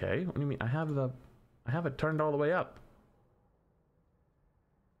 4K? What do you mean? I have it turned all the way up.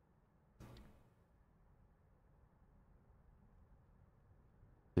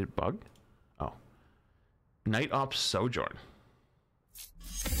 Did it bug? Oh. Night Ops Sojourn.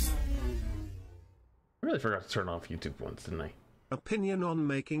 I really forgot to turn off YouTube once, didn't I? Opinion on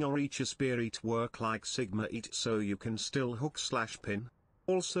making or each spear eat work like Sigma eat so you can still hook/pin.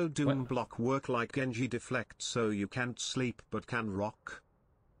 Also Doom block work like Genji deflect so you can't sleep but can rock.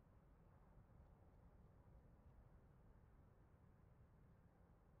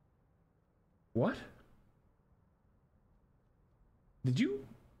 What? What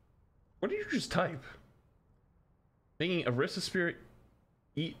did you just type? Making Arista Spirit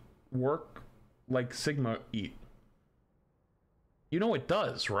eat work like Sigma eat. You know it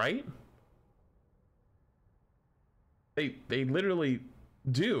does, right? They literally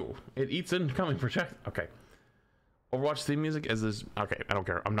do. It eats incoming project. Okay. Overwatch theme music is this. Okay, I don't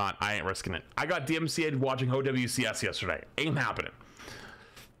care. I ain't risking it. I got DMCA'd watching OWCS yesterday. Ain't happening.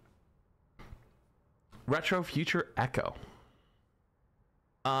 Retro Future Echo.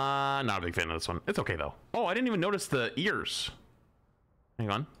 Not a big fan of this one. It's okay though. Oh, I didn't even notice the ears. Hang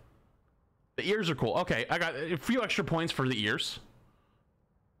on. The ears are cool. Okay, I got a few extra points for the ears.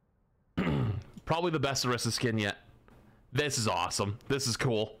 Probably the best Arista skin yet. This is awesome. This is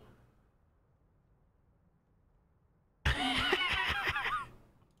cool.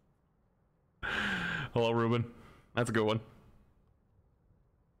 Hello, Ruben. That's a good one.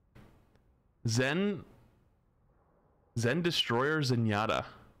 Zen Destroyer Zenyatta.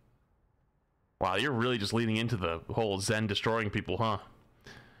 Wow, you're really just leading into the whole Zen destroying people, huh?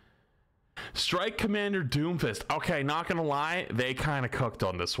 Strike Commander Doomfist. Okay, not gonna lie, they kind of cooked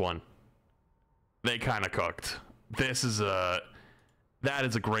on this one. They kind of cooked. That is a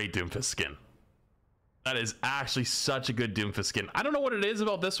great Doomfist skin. That is actually such a good Doomfist skin. I don't know what it is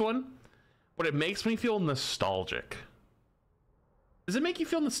about this one, but it makes me feel nostalgic. Does it make you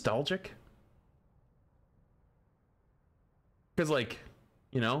feel nostalgic? Because, like,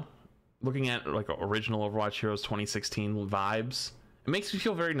 you know, looking at like original Overwatch Heroes 2016 vibes, it makes me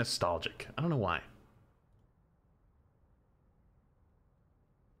feel very nostalgic. I don't know why.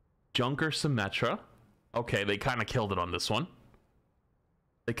 Junker Symmetra. Okay, they kind of killed it on this one.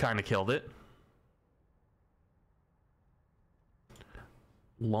 They kind of killed it.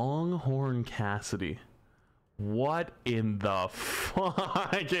 Longhorn Cassidy. What in the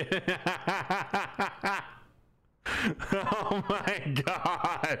fuck? Oh my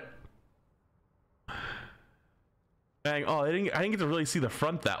god. Dang, oh, I didn't get to really see the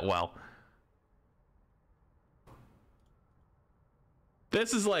front that well.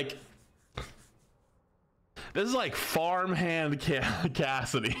 This is like farmhand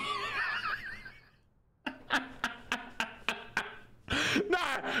Cassidy.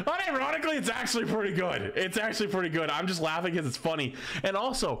 Nah, unironically, it's actually pretty good. It's actually pretty good. I'm just laughing because it's funny. And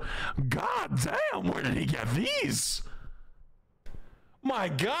also, god damn, where did he get these? My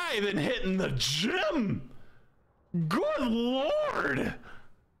guy been hitting the gym. Good lord.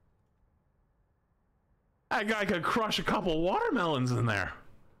 That guy could crush a couple watermelons in there.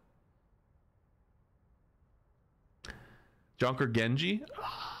 Junker Genji?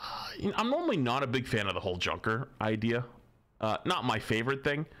 I'm normally not a big fan of the whole Junker idea. Not my favorite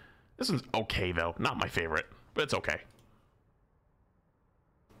thing. This one's okay, though. Not my favorite, but it's okay.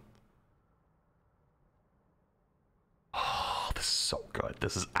 Oh, this is so good.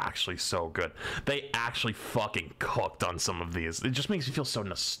 This is actually so good. They actually fucking cooked on some of these. It just makes me feel so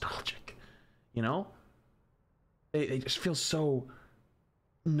nostalgic. You know? They just feel so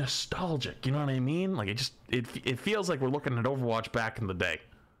nostalgic. You know what I mean? Like, it feels like we're looking at Overwatch back in the day.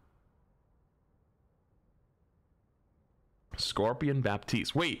 Scorpion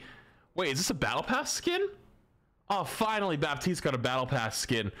Baptiste. Wait, is this a Battle Pass skin? Oh, finally Baptiste got a Battle Pass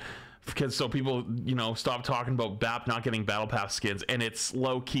skin. Because so people, you know, stop talking about Bap not getting Battle Pass skins, and it's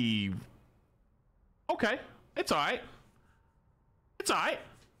low-key... Okay, it's alright. It's alright.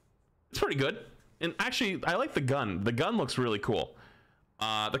 It's pretty good. And actually, I like the gun. The gun looks really cool.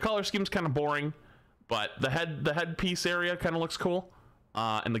 The color scheme's kind of boring, but the headpiece area kind of looks cool.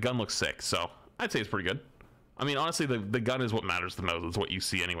 And the gun looks sick, so I'd say it's pretty good. I mean, honestly, the gun is what matters the most. It's what you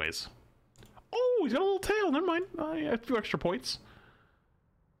see anyways. Oh, he's got a little tail. Never mind. Yeah, a few extra points.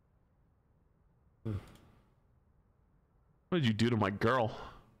 What did you do to my girl?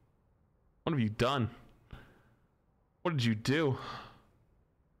 What have you done? What did you do?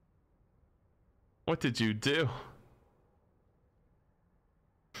 What did you do?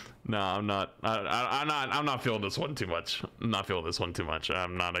 No, I'm not. I'm not feeling this one too much. I'm not feeling this one too much.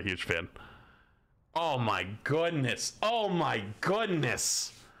 I'm not a huge fan. Oh my goodness. Oh my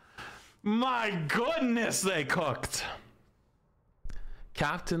goodness. My goodness, they cooked.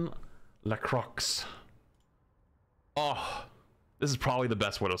 Captain Lacroix. Oh, this is probably the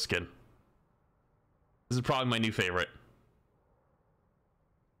best Widow skin. This is probably my new favorite.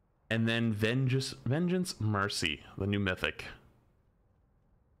 And then Vengeance Mercy, the new mythic.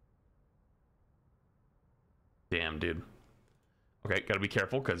 Damn, dude. Okay, gotta be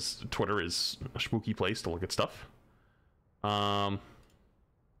careful because Twitter is a spooky place to look at stuff.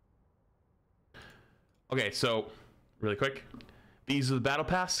 Okay, so really quick, these are the Battle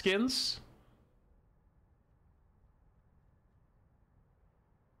Pass skins.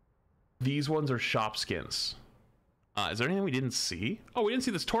 These ones are shop skins. Is there anything we didn't see? Oh, we didn't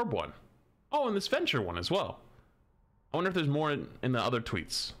see this Torb one. Oh, and this Venture one as well. I wonder if there's more in the other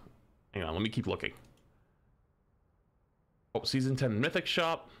tweets. Hang on, let me keep looking. Oh, Season 10 Mythic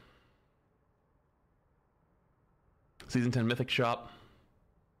Shop. Season 10 Mythic Shop.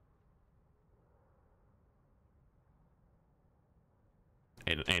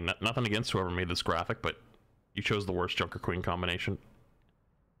 And nothing against whoever made this graphic, but you chose the worst Junker Queen combination.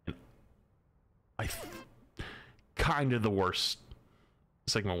 And kind of the worst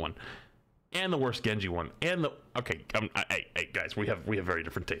Sigma one. And the worst Genji one. And the... Okay, hey, guys, we have very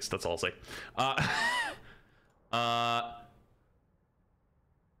different tastes. That's all I'll say.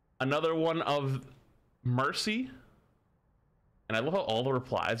 Another one of Mercy. And I love how all the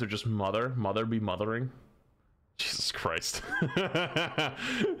replies are just mother be mothering. Jesus Christ. Let's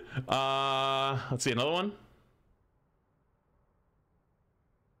see, another one.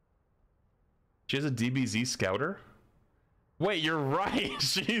 She has a DBZ Scouter? Wait, you're right.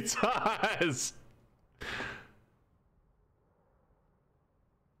 She does.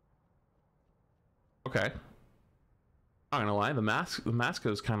 Okay. I'm not gonna lie, the mask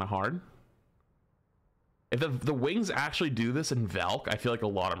goes kind of hard. If the wings actually do this in Valk, I feel like a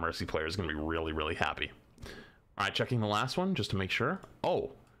lot of Mercy players are gonna be really, really happy. All right, checking the last one just to make sure.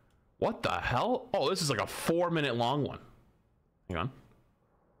 Oh, what the hell? Oh, this is like a 4-minute long one. Hang on.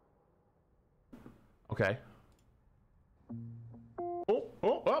 Okay. Up.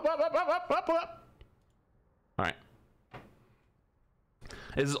 All right.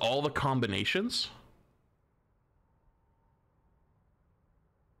 This is all the combinations.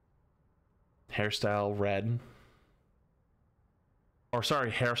 Hairstyle red. Or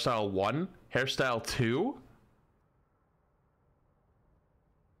sorry, hairstyle 1, hairstyle 2.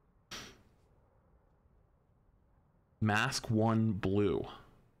 Mask 1 blue.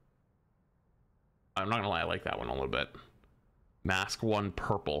 I'm not gonna lie, I like that one a little bit. Mask 1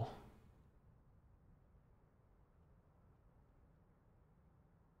 purple.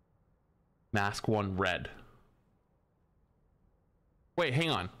 Mask 1 red. Wait, hang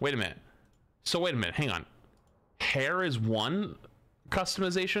on. Wait a minute. So wait a minute, hang on. Hair is one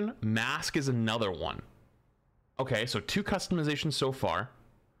customization, mask is another one. Okay, so 2 customizations so far.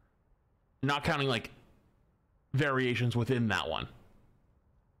 Not counting like variations within that one.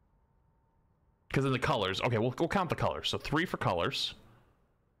 Because in the colors, okay, we'll count the colors. So 3 for colors.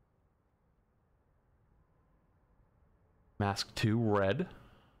 Mask 2 red.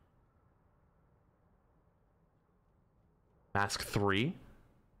 Mask 3.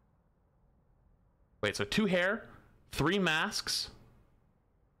 Wait, so 2 hair, 3 masks.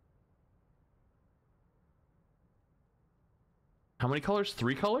 How many colors?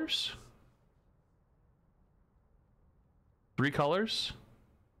 3 colors? 3 colors?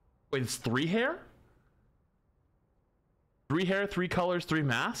 Wait, it's 3 hair? 3 hair, 3 colors, 3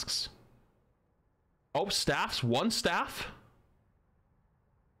 masks? Oh, staffs, 1 staff?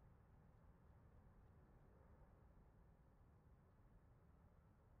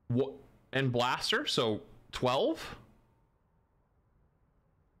 What? And blaster, so 12?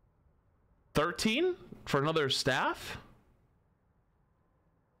 13 for another staff?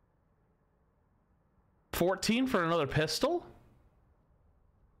 14 for another pistol?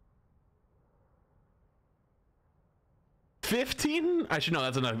 15? Actually,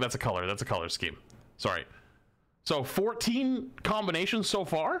 no, that's a color. That's a color scheme. Sorry. So 14 combinations so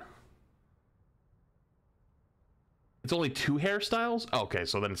far? It's only 2 hairstyles? Okay,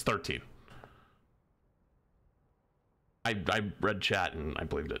 so then it's 13. I read chat and I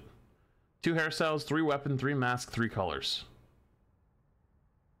believed it. 2 hairstyles, 3 weapon, 3 mask, 3 colors.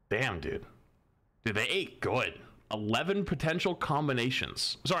 Damn, dude. Dude, they ate good. 11 potential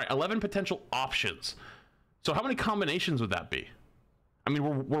combinations. Sorry, 11 potential options. So how many combinations would that be? I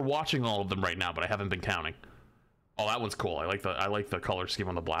mean, we're watching all of them right now, but I haven't been counting. Oh, that one's cool. I like the color scheme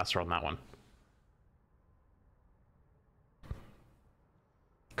on the blaster on that one.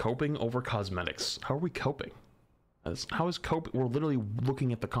 Coping over cosmetics. How are we coping? How is coping? We're literally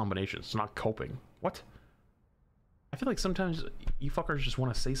looking at the combinations. It's not coping. What? I feel like sometimes you fuckers just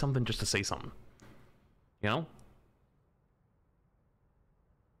want to say something just to say something. You know?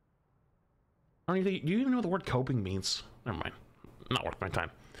 I don't even think, do you even know what the word coping means? Never mind. Not worth my time.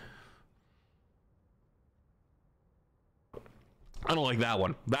 I don't like that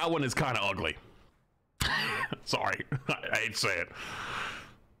one. That one is kind of ugly. Sorry. I hate to say it.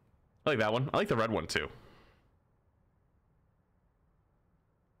 I like that one. I like the red one too.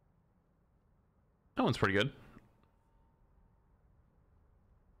 That one's pretty good.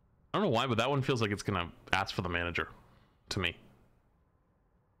 I don't know why, but that one feels like it's gonna ask for the manager to me.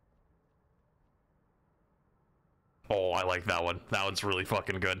 Oh, I like that one. That one's really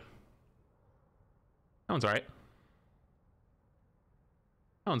fucking good. That one's alright.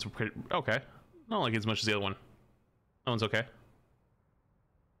 That one's pretty okay. I don't like it as much as the other one. That one's okay.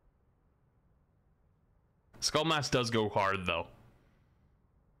 Skull Mask does go hard though.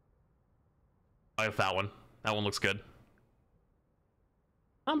 I like that one. That one looks good.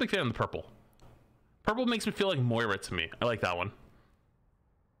 I'm a big fan of the purple. Purple makes me feel like Moira to me. I like that one.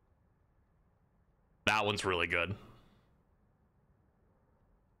 That one's really good.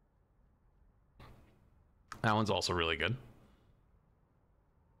 That one's also really good.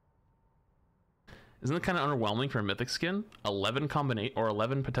 Isn't it kind of underwhelming for a mythic skin? 11 combinate or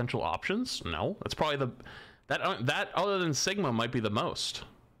 11 potential options? No, that's probably the that other than Sigma might be the most.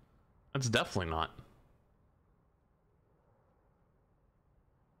 That's definitely not.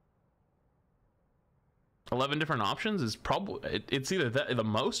 $11 different options is probably it's either the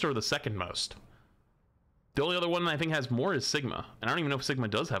most or the second most. The only other one I think has more is Sigma, and I don't even know if Sigma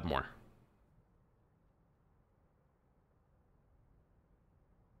does have more.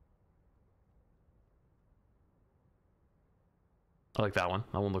 I like that one.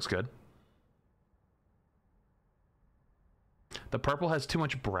 That one looks good. The purple has too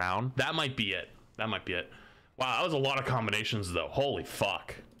much brown. That might be it. That might be it. Wow, that was a lot of combinations though. Holy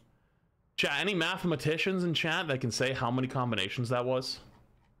fuck. Chat, any mathematicians in chat that can say how many combinations that was?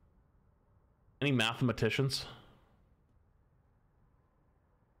 Any mathematicians?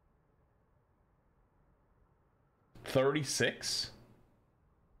 $36? Is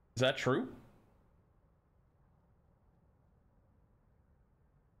that true?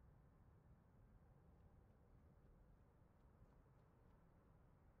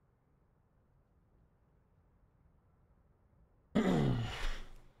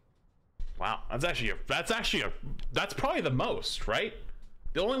 That's probably the most, right?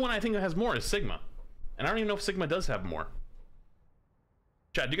 The only one I think that has more is Sigma, and I don't even know if Sigma does have more.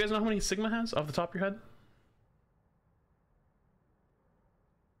 Chat, do you guys know how many Sigma has off the top of your head?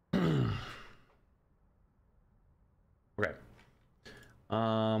 Okay.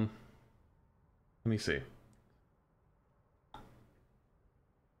 Let me see.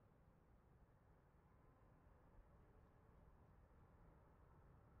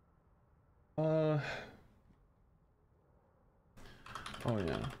 Oh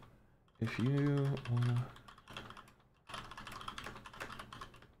yeah. If you wanna.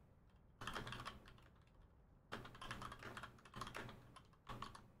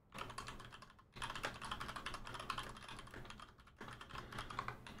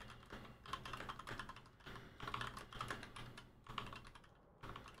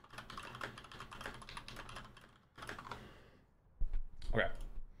 Okay.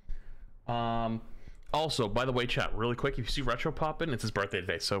 Also, by the way, chat, really quick, if you see Retro pop in, it's his birthday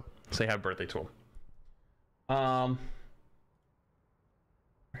today, so say happy birthday to him.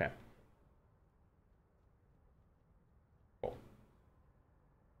 Okay. Cool.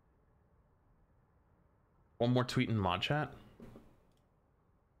 One more tweet in mod chat.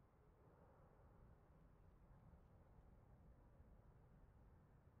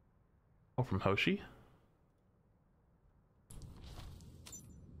 Oh, from Hoshi.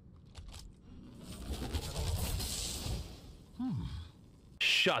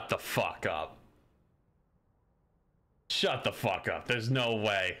 Shut the fuck up. Shut the fuck up. There's no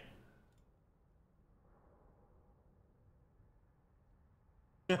way.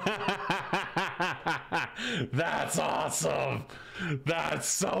 That's awesome. That's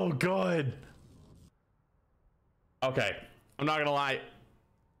so good. Okay, I'm not gonna lie.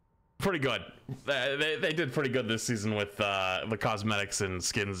 Pretty good. They did pretty good this season with the cosmetics and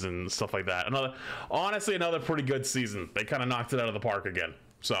skins and stuff like that. Honestly, another pretty good season. They kind of knocked it out of the park again.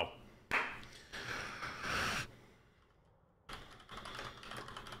 So.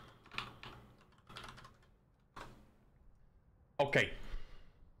 Okay.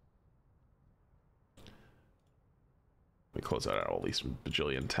 Let me close out all these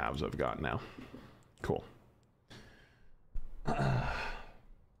bajillion tabs I've got now. Cool. Not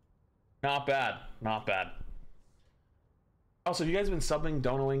bad. Not bad. Also, if you guys have been subbing,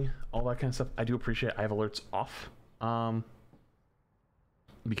 donoing, all that kind of stuff, I do appreciate it. I have alerts off.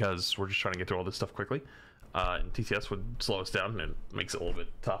 Because we're just trying to get through all this stuff quickly. And TTS would slow us down and makes it a little bit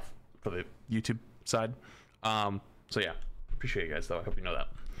tough for the YouTube side. So yeah, appreciate you guys though. I hope you know that.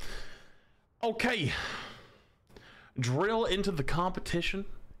 Okay. Drill into the competition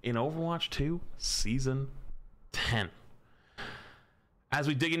in Overwatch 2 Season 10. As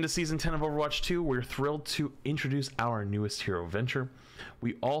we dig into Season 10 of Overwatch 2, we're thrilled to introduce our newest hero, Venture.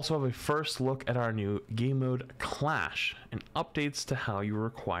 We also have a first look at our new game mode, Clash, and updates to how you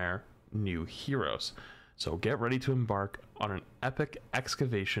require new heroes. So get ready to embark on an epic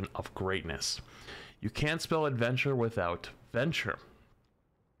excavation of greatness. You can't spell adventure without venture.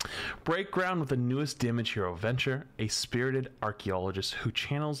 Break ground with the newest damage hero, Venture, a spirited archaeologist who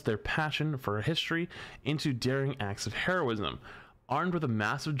channels their passion for history into daring acts of heroism. Armed with a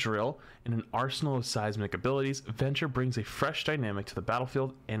massive drill and an arsenal of seismic abilities, Venture brings a fresh dynamic to the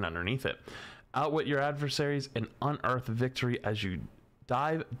battlefield and underneath it. Outwit your adversaries and unearth victory as you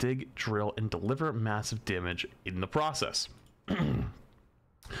dive, dig, drill, and deliver massive damage in the process.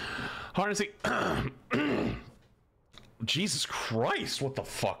 Harnessing... Jesus Christ, what the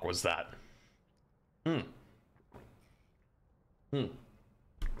fuck was that?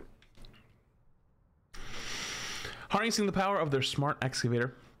 Harnessing the power of their smart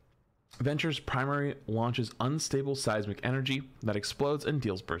excavator, Venture's primary launches unstable seismic energy that explodes and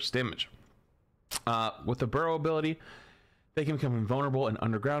deals burst damage. With the burrow ability, they can become invulnerable and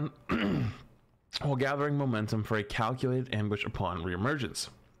underground while gathering momentum for a calculated ambush upon reemergence.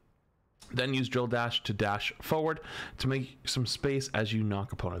 Then use drill dash to dash forward to make some space as you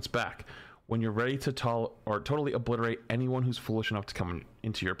knock opponents back. When you're ready to totally obliterate anyone who's foolish enough to come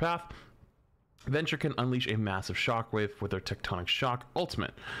into your path, Venture can unleash a massive shockwave with their Tectonic Shock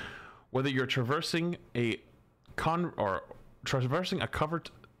ultimate. Whether you're traversing a covered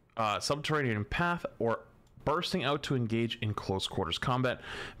subterranean path or bursting out to engage in close quarters combat,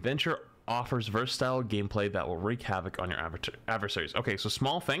 Venture offers versatile gameplay that will wreak havoc on your adversaries. Okay, so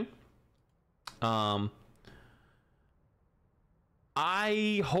small thing. I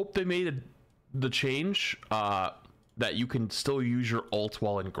hope they made the change that you can still use your ult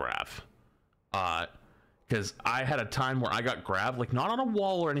while in grav. Because I had a time where I got grabbed, like not on a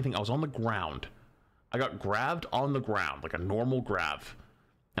wall or anything, I was on the ground. I got grabbed on the ground, like a normal grab.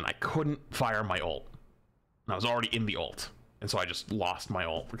 and I couldn't fire my ult. And I was already in the ult, and so I just lost my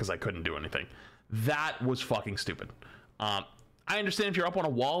ult because I couldn't do anything. That was fucking stupid. I understand if you're up on a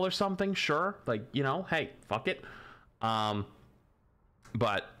wall or something, sure, like, you know, hey, fuck it.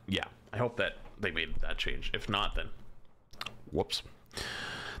 But yeah, I hope that they made that change. If not, then whoops,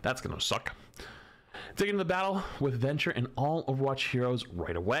 that's gonna suck. Dig into the battle with Venture and all Overwatch heroes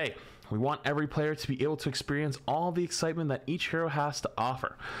right away. We want every player to be able to experience all the excitement that each hero has to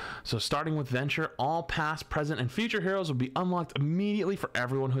offer. So starting with Venture, all past, present, and future heroes will be unlocked immediately for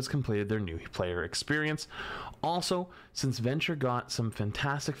everyone who has completed their new player experience. Also, since Venture got some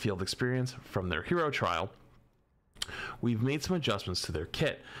fantastic field experience from their hero trial, we've made some adjustments to their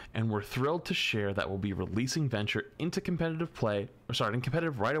kit, and we're thrilled to share that we'll be releasing Venture into competitive play, or starting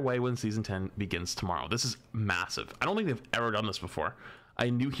competitive right away when Season 10 begins tomorrow. This is massive. I don't think they've ever done this before. A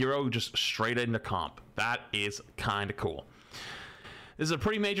new hero just straight into comp. That is kind of cool. This is a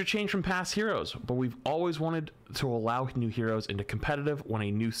pretty major change from past heroes, but we've always wanted to allow new heroes into competitive when a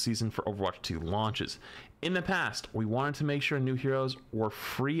new season for Overwatch 2 launches. In the past, we wanted to make sure new heroes were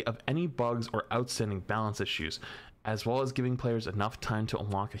free of any bugs or outstanding balance issues, as well as giving players enough time to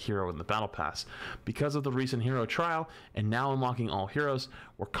unlock a hero in the battle pass. Because of the recent hero trial and now unlocking all heroes,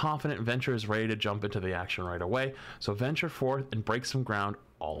 we're confident Venture is ready to jump into the action right away, so venture forth and break some ground,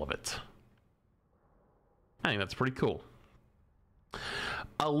 all of it. I think that's pretty cool.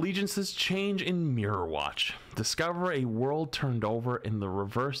 Allegiances change in Mirror Watch. Discover a world turned over in the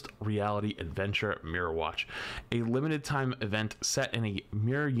reversed reality adventure Mirror Watch, a limited time event set in a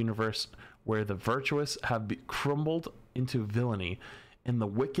mirror universe where the virtuous have crumbled into villainy and the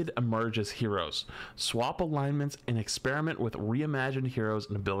wicked emerge as heroes. Swap alignments and experiment with reimagined heroes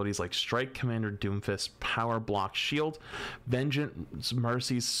and abilities like Strike Commander Doomfist, Power Block Shield, Vengeance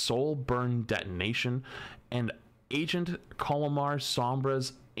Mercy's Soul Burn Detonation, and Agent Colomar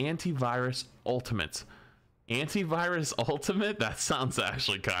Sombra's Antivirus Ultimate. Antivirus Ultimate? That sounds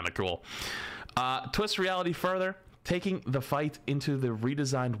actually kind of cool. Twist reality further, taking the fight into the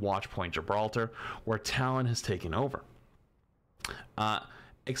redesigned Watchpoint Gibraltar, where Talon has taken over.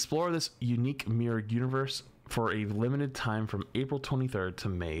 Explore this unique mirrored universe for a limited time from April 23rd to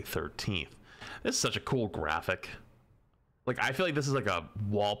May 13th. This is such a cool graphic. Like, I feel like this is like a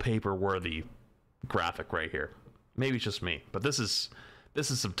wallpaper worthy graphic right here. Maybe it's just me, but this is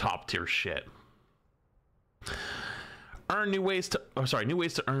some top tier shit. New ways to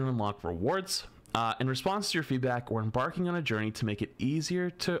earn and unlock rewards. In response to your feedback, we're embarking on a journey to make it easier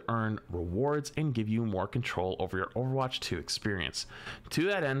to earn rewards and give you more control over your Overwatch 2 experience. To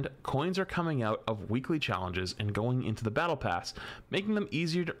that end, coins are coming out of weekly challenges and going into the Battle Pass, making them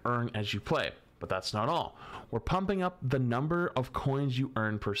easier to earn as you play. But that's not all. We're pumping up the number of coins you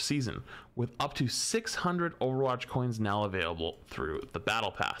earn per season, with up to 600 Overwatch coins now available through the Battle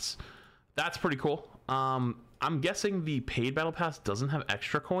Pass. That's pretty cool. I'm guessing the paid Battle Pass doesn't have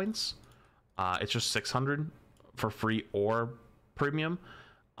extra coins. It's just 600 for free or premium.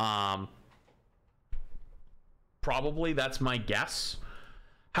 Probably, that's my guess.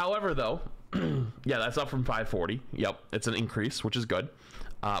 However, though, yeah, that's up from 540. Yep, it's an increase, which is good.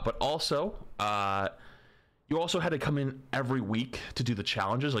 But also, you also had to come in every week to do the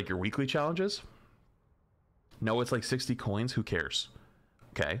challenges, like your weekly challenges. No, it's like 60 coins. Who cares?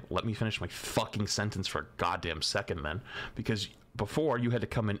 Okay, let me finish my fucking sentence for a goddamn second then. Because before, you had to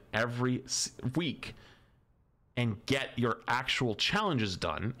come in every week and get your actual challenges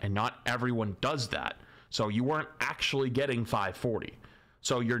done, and not everyone does that. So you weren't actually getting 540.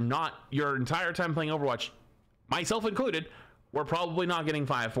 So your entire time playing Overwatch, myself included, we're probably not getting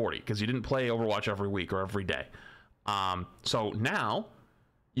 540 because you didn't play Overwatch every week or every day. So now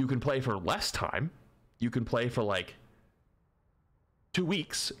you can play for less time. You can play for like 2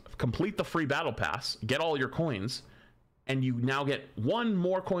 weeks, complete the free battle pass, get all your coins, and you now get 1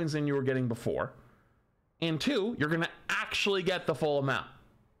 more coins than you were getting before. And 2, you're going to actually get the full amount.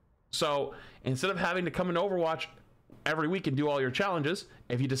 So instead of having to come into Overwatch every week and do all your challenges,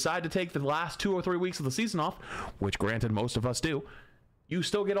 if you decide to take the last 2 or 3 weeks of the season off, which granted most of us do, you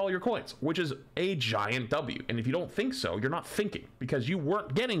still get all your coins, which is a giant W. And if you don't think so, you're not thinking, because you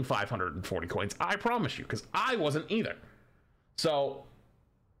weren't getting 540 coins, I promise you, because I wasn't either. So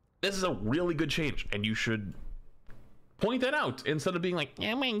this is a really good change, and you should point that out instead of being like,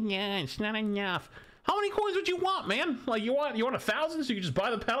 oh my god, it's not enough. How many coins would you want, man? Like, you want 1,000 so you can just buy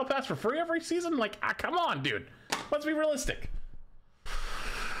the battle pass for free every season? Like, come on, dude. Let's be realistic.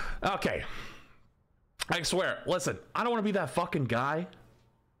 Okay. I swear, listen, I don't want to be that fucking guy.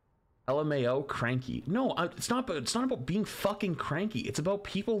 LMAO cranky. No, it's not about being fucking cranky. It's about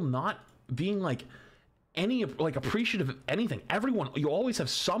people not being like any like appreciative of anything. Everyone, you always have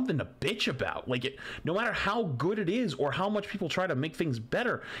something to bitch about. Like no matter how good it is or how much people try to make things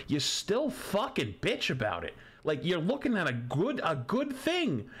better, you still fucking bitch about it. Like you're looking at a good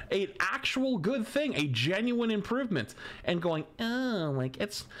thing, an actual good thing, a genuine improvement, and going, oh, like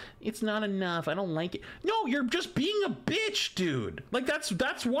it's not enough. I don't like it. No, you're just being a bitch, dude. Like that's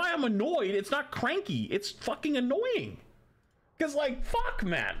why I'm annoyed. It's not cranky. It's fucking annoying. Cause like fuck,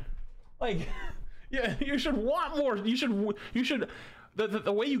 man. Like yeah, you should want more. You should.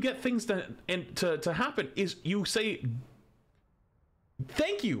 The way you get things to happen is you say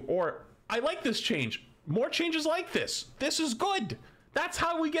thank you or I like this change. More changes like this. This is good. That's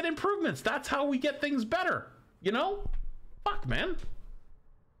how we get improvements. That's how we get things better. You know? Fuck, man.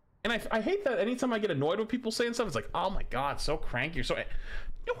 And I hate that anytime I get annoyed with people saying stuff, it's like, oh my god, so cranky. You're so...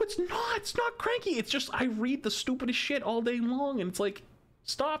 No, it's not. It's not cranky. It's just I read the stupidest shit all day long, and it's like,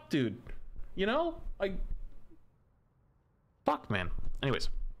 stop, dude. You know? Like... Fuck, man. Anyways.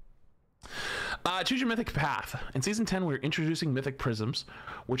 Choose your mythic path. In Season 10, we're introducing mythic prisms,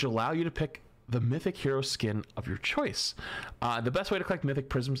 which allow you to pick the mythic hero skin of your choice. The best way to collect mythic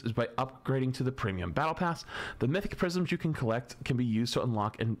prisms is by upgrading to the premium battle pass. The mythic prisms you can collect can be used to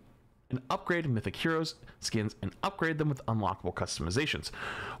unlock and upgrade mythic heroes skins and upgrade them with unlockable customizations.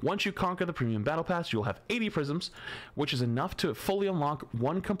 Once you conquer the premium battle pass, you'll have 80 prisms, which is enough to fully unlock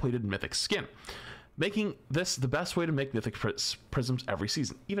one completed mythic skin, making this the best way to make mythic prisms every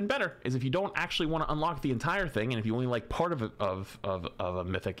season. Even better is if you don't actually want to unlock the entire thing, and if you only like part of a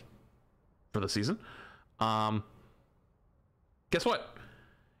mythic for the season, guess what?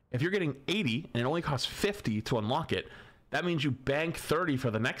 If you're getting 80 and it only costs 50 to unlock it, that means you bank 30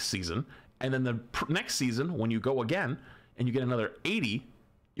 for the next season, and then the next season when you go again and you get another 80,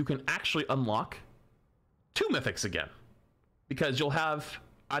 you can actually unlock 2 mythics again, because you'll have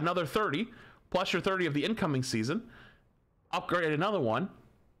another 30 plus your 30 of the incoming season, upgrade another one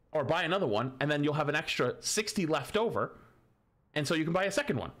or buy another one, and then you'll have an extra 60 left over, and so you can buy a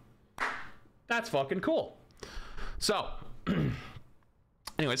second one. That's fucking cool. So,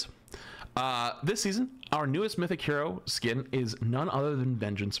 anyways, this season, our newest mythic hero skin is none other than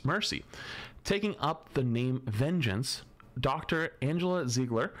Vengeance Mercy. Taking up the name Vengeance, Dr. Angela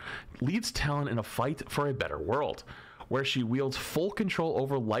Ziegler leads Talon in a fight for a better world, where she wields full control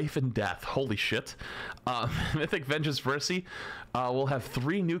over life and death. Holy shit. Mythic Vengeance Mercy will have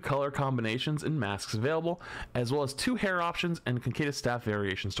 3 new color combinations and masks available, as well as 2 hair options and concave staff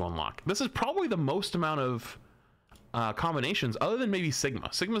variations to unlock. This is probably the most amount of combinations, other than maybe Sigma.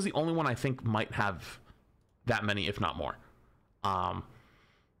 Sigma is the only one I think might have that many, if not more.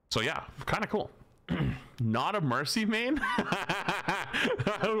 So yeah, kind of cool. Not a Mercy main?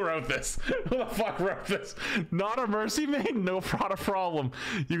 Who wrote this? Who the fuck wrote this? Not a Mercy main? No, not a problem.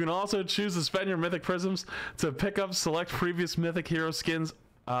 You can also choose to spend your mythic prisms to pick up select previous mythic hero skins,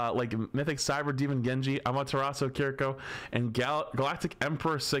 like mythic Cyber Demon Genji, Amaterasu Kiriko, and Galactic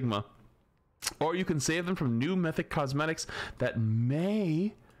Emperor Sigma. Or you can save them from new mythic cosmetics that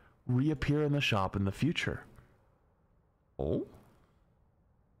may reappear in the shop in the future. Oh?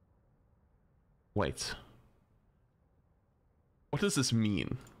 Wait. What does this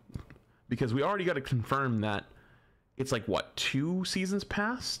mean? Because we already got to confirm that it's like, what, 2 seasons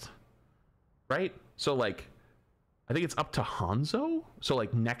past? Right? So, like, I think it's up to Hanzo? So,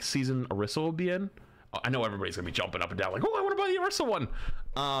 like, next season, Orisa will be in? I know everybody's going to be jumping up and down like, oh, I want to buy the Orisa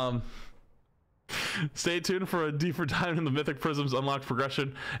one! Stay tuned for a deeper dive in the Mythic Prisms unlocked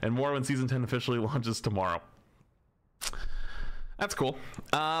progression and more when Season 10 officially launches tomorrow. That's cool.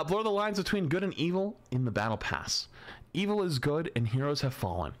 Blur the lines between good and evil in the Battle Pass. Evil is good and heroes have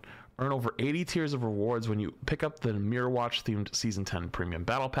fallen. Earn over 80 tiers of rewards when you pick up the Mirror Watch themed Season 10 Premium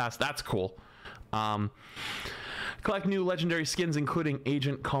Battle Pass. That's cool. Collect new legendary skins including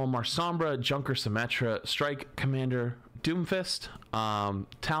Agent Kalmar Sombra, Junker Symmetra, Strike Commander Doomfist,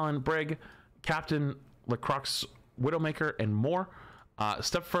 Talon Brig, Captain Lacroix Widowmaker, and more.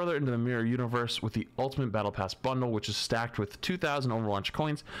 Step further into the Mirror Universe with the Ultimate Battle Pass bundle, which is stacked with 2,000 Overwatch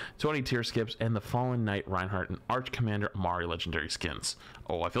coins, 20 tier skips, and the Fallen Knight Reinhardt and Arch Commander Amari legendary skins.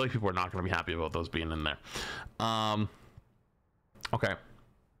 Oh, I feel like people are not going to be happy about those being in there. Okay.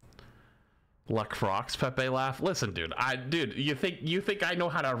 Lacroix Pepe laugh. Listen, dude. Dude, you think I know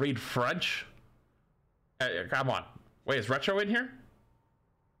how to read French? Come on. Wait, is Retro in here?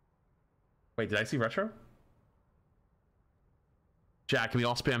 Wait, did I see Retro? Jack, can we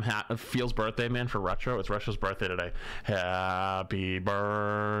all spam Feels birthday, man, for Retro? It's Retro's birthday today. Happy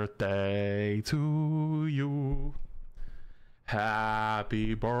birthday to you.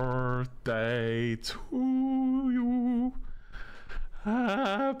 Happy birthday to you.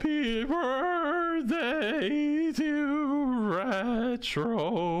 Happy birthday to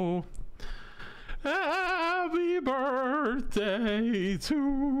Retro. Happy birthday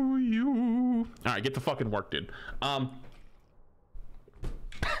to you. All right, get the fucking work, dude.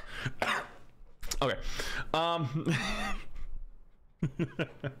 Okay.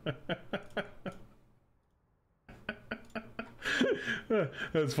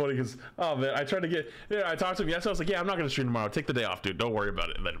 That's funny because, oh man, I tried to get, I talked to him yesterday. I was like, yeah, I'm not gonna stream tomorrow. Take the day off, dude. Don't worry about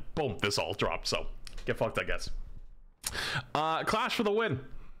it. And then boom, this all dropped. So get fucked, I guess. Clash for the win.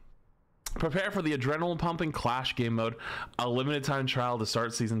 Prepare for the adrenaline pumping Clash game mode, a limited time trial to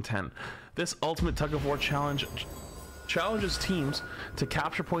start season 10. This ultimate tug of war challenge challenges teams to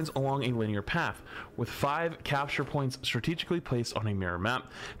capture points along a linear path, with 5 capture points strategically placed on a mirror map.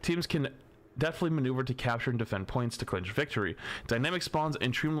 Teams can deftly maneuver to capture and defend points to clinch victory. Dynamic spawns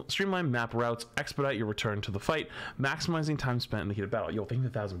and streamlined map routes expedite your return to the fight, maximizing time spent in the heat of battle. Yo, thank you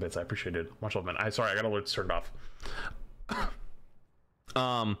for 1,000 bits. I appreciate it. Much love, man. Sorry, I got alerts turned off.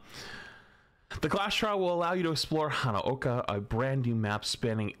 The Clash trial will allow you to explore Hanaoka, a brand new map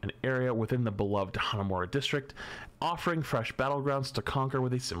spanning an area within the beloved Hanamura district, offering fresh battlegrounds to conquer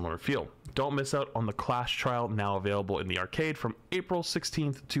with a similar feel. Don't miss out on the Clash trial, now available in the arcade from April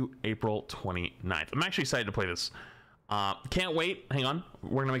 16th to April 29th. I'm actually excited to play this. Can't wait. Hang on.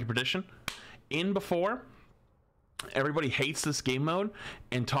 We're going to make a prediction. In before, everybody hates this game mode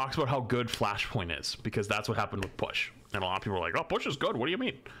and talks about how good Flashpoint is, because that's what happened with Push. And a lot of people are like, oh, Push is good. What do you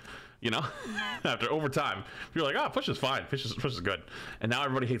mean? You know, after over time, you're like, oh, Push is fine. Push is good. And now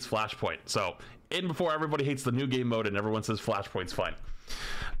everybody hates Flashpoint. So in before, everybody hates the new game mode and everyone says Flashpoint's fine.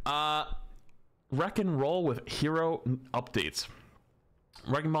 Wreck and roll with hero updates.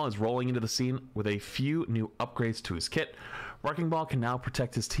 Wrecking Ball is rolling into the scene with a few new upgrades to his kit. Wrecking Ball can now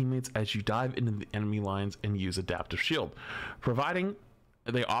protect his teammates as you dive into the enemy lines and use Adaptive Shield, providing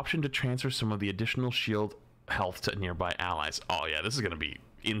the option to transfer some of the additional shield health to nearby allies. Oh yeah, this is going to be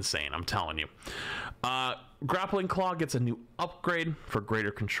insane, I'm telling you. Grappling Claw gets a new upgrade for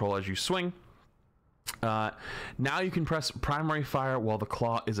greater control as you swing. Now you can press primary fire while the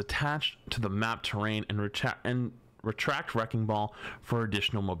claw is attached to the map terrain and retract Wrecking Ball for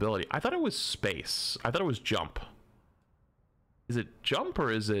additional mobility. I thought it was space. I thought it was jump. Is it jump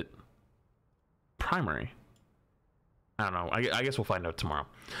or is it primary? I don't know. I guess we'll find out tomorrow.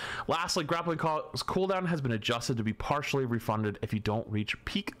 Lastly, Grappling Claw's cooldown has been adjusted to be partially refunded if you don't reach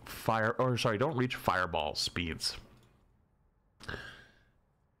don't reach fireball speeds.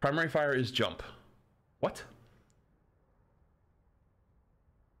 Primary fire is jump. What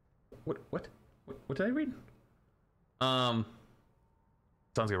did I read? Sounds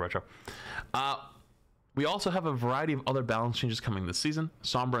good, Retro. We also have a variety of other balance changes coming this season.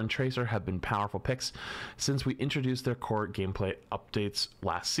 Sombra and Tracer have been powerful picks since we introduced their core gameplay updates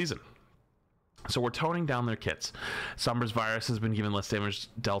last season. So we're toning down their kits. Sombra's virus has been given less damage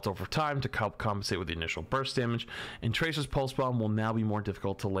dealt over time to help compensate with the initial burst damage, and Tracer's pulse bomb will now be more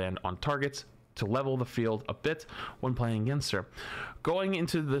difficult to land on targets to level the field a bit when playing against her. Going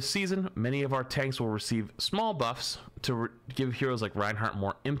into the season, many of our tanks will receive small buffs to give heroes like Reinhardt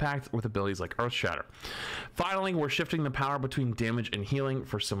more impact with abilities like Earth Shatter. Finally, we're shifting the power between damage and healing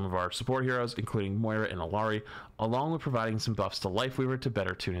for some of our support heroes, including Moira and Alari, along with providing some buffs to Lifeweaver to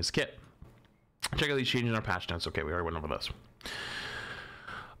better tune his kit. Check out these changes in our patch notes. Okay, we already went over this.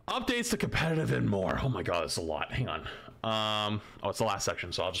 Updates to competitive and more. Oh my god, that's a lot. Hang on. Oh, it's the last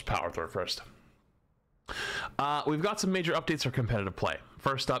section, so I'll just power through it first. We've got some major updates for competitive play.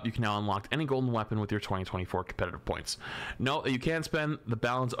 First up, you can now unlock any golden weapon with your 2024 competitive points. Note that you can spend the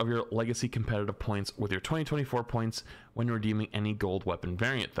balance of your legacy competitive points with your 2024 points when redeeming any gold weapon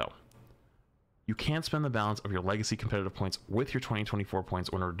variant, though. You can't spend the balance of your legacy competitive points with your 2024 points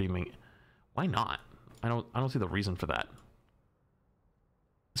when redeeming. Why not? I don't see the reason for that.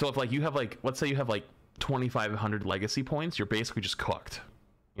 So if like you have like, let's say you have like 2,500 legacy points, you're basically just cooked,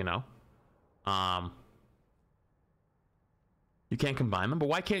 you know? You can't combine them, but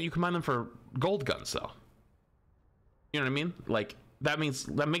why can't you combine them for gold guns though? You know what I mean? Like that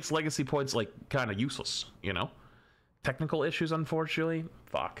makes legacy points like kind of useless, you know? Technical issues, unfortunately.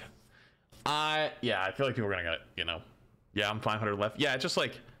 Fuck. Yeah, I feel like people are gonna get it, you know. Yeah, I'm 500 left. Yeah, it's just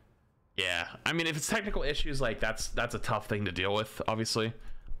like, yeah. I mean, if it's technical issues, like that's a tough thing to deal with, obviously.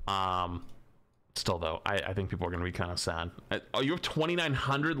 Still though, I think people are gonna be kind of sad. Oh, you have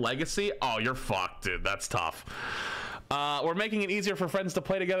 2,900 legacy? Oh, you're fucked, dude. That's tough. We're making it easier for friends to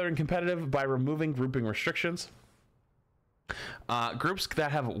play together in competitive by removing grouping restrictions. Groups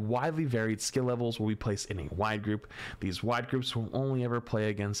that have widely varied skill levels will be placed in a wide group. These wide groups will only ever play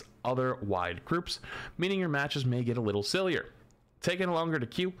against other wide groups, meaning your matches may get a little sillier. taking longer to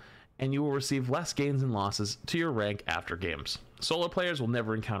queue, and you will receive less gains and losses to your rank after games. Solo players will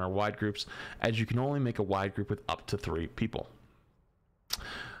never encounter wide groups, as you can only make a wide group with up to 3 people.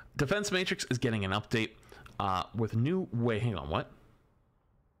 Defense Matrix is getting an update with new way. Hang on, what?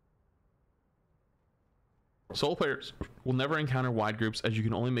 Solo players will never encounter wide groups, as you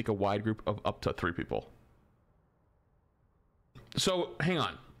can only make a wide group of up to 3 people. So hang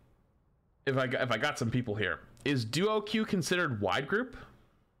on. If I got some people here, is duo queue considered wide group?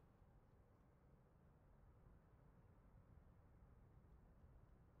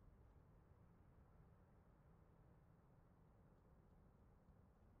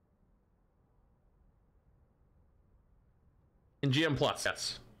 In GM Plus,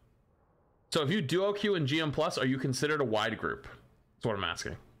 yes. So if you duo queue in GM Plus, are you considered a wide group? That's what I'm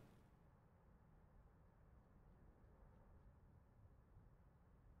asking.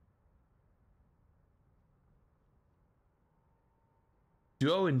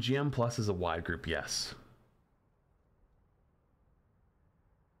 Duo in GM Plus is a wide group, yes.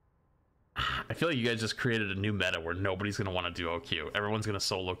 I feel like you guys just created a new meta where nobody's going to want to duo queue. Everyone's going to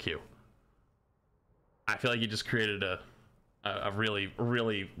solo queue. I feel like you just created a really,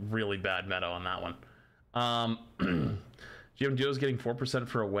 really, really bad meta on that one. GM Duo's getting 4%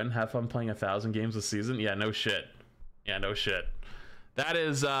 for a win. Have fun playing 1,000 games this season. Yeah, no shit. Yeah, no shit. That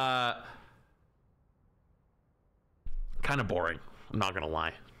is kind of boring. I'm not gonna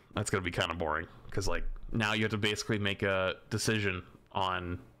lie. That's gonna be kind of boring because like now you have to basically make a decision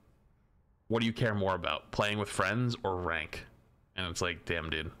on what do you care more about, playing with friends or rank, and it's like, damn,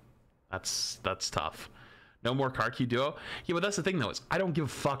 dude, that's tough. No more car queue duo. Yeah, but that's the thing though, is I don't give a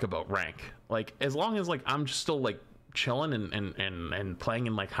fuck about rank. Like as long as like I'm just still like chilling and playing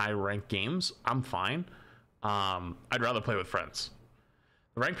in like high rank games, I'm fine. I'd rather play with friends.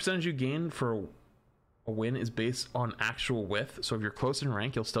 The rank percentage you gain for a win is based on actual width, so if you're close in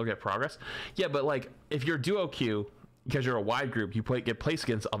rank, you'll still get progress. Yeah, but like if you're duo queue, because you're a wide group, you get placed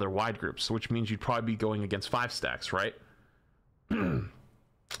against other wide groups, which means you'd probably be going against 5 stacks, right?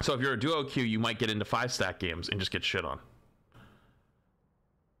 So if you're a duo queue, you might get into 5 stack games and just get shit on.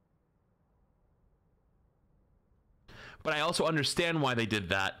 But I also understand why they did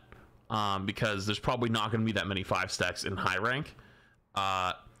that, because there's probably not going to be that many 5 stacks in high rank,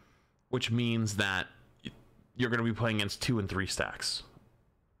 which means that you're going to be playing against 2 and 3 stacks.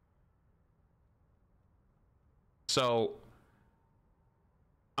 So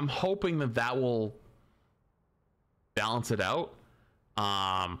I'm hoping that will balance it out.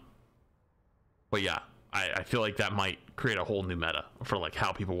 But yeah, I feel like that might create a whole new meta for like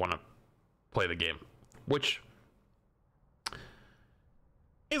how people want to play the game, which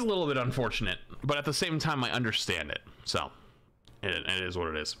is a little bit unfortunate, but at the same time I understand it. So it is what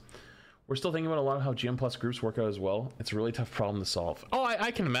it is. We're still thinking about a lot of how GM Plus groups work out as well. It's a really tough problem to solve. Oh,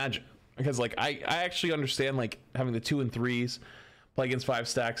 I can imagine, because like I actually understand like having the 2 and 3s play against 5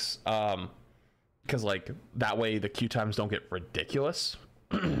 stacks, because like that way the queue times don't get ridiculous.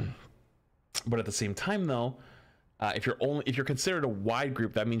 But at the same time though, if you're considered a wide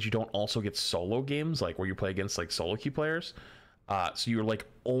group, that means you don't also get solo games, like where you play against like solo queue players. So you're like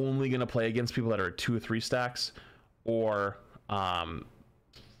only gonna play against people that are 2 or 3 stacks or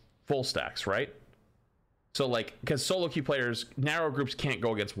full stacks, right? So like, because solo queue players, narrow groups can't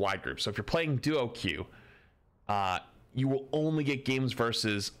go against wide groups. So if you're playing duo queue, you will only get games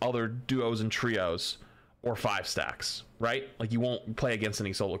versus other duos and trios or 5 stacks, right? Like you won't play against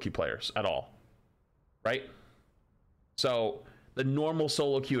any solo queue players at all, right? So the normal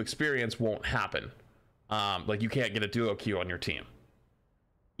solo queue experience won't happen. Like you can't get a duo queue on your team.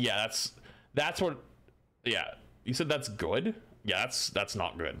 Yeah, that's what. Yeah, you said that's good. Yeah, that's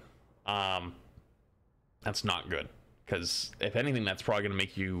not good. That's not good, because if anything, that's probably going to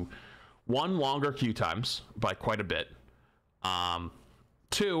make you, 1, longer queue times by quite a bit.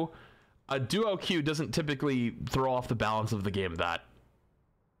 2, a duo queue doesn't typically throw off the balance of the game that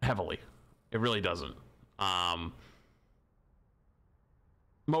heavily. It really doesn't.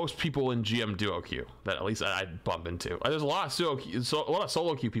 Most people in GM duo queue that at least I bump into. There's a lot of solo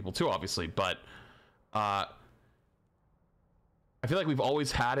queue people too, obviously, but I feel like we've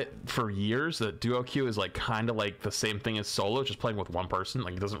always had it for years that duo queue is like kind of like the same thing as solo, just playing with one person.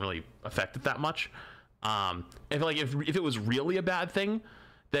 Like it doesn't really affect it that much. I feel like if it was really a bad thing,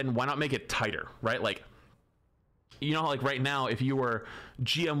 then why not make it tighter, right? Like, you know, like right now, if you were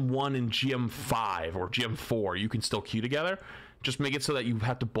GM1 and GM5 or GM4, you can still queue together. Just make it so that you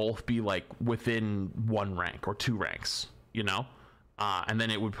have to both be like within 1 rank or 2 ranks, you know? And then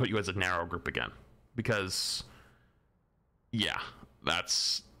it would put you as a narrow group again, because yeah,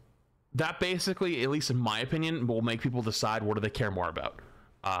 that's that basically, at least in my opinion, will make people decide what do they care more about,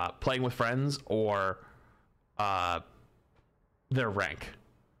 playing with friends or their rank.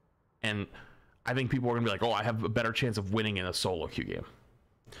 And I think people are gonna be like, oh, I have a better chance of winning in a solo queue game.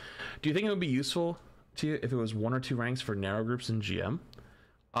 Do you think it would be useful to you if it was 1 or 2 ranks for narrow groups in GM?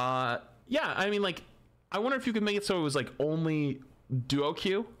 Yeah, I mean, like, I wonder if you could make it so it was like only duo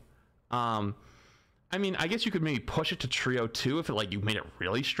queue. I mean, I guess you could maybe push it to trio too if it, like, you made it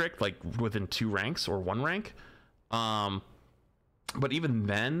really strict, like within 2 ranks or 1 rank. But even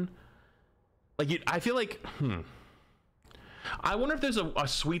then, like, I feel like, I wonder if there's a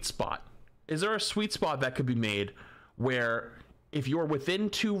sweet spot. Is there a sweet spot that could be made where if you're within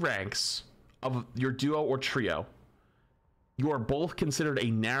 2 ranks of your duo or trio, you are both considered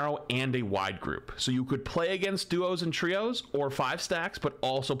a narrow and a wide group. So you could play against duos and trios or 5 stacks, but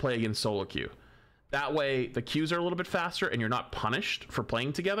also play against solo queue. That way the queues are a little bit faster and you're not punished for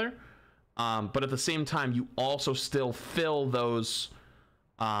playing together. But at the same time, you also still fill those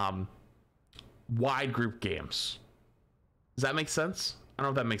wide group games. Does that make sense? I don't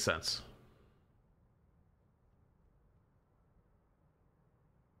know if that makes sense.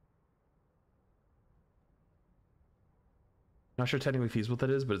 Not sure technically feasible that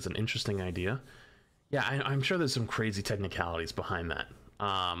is, but it's an interesting idea. Yeah, I'm sure there's some crazy technicalities behind that.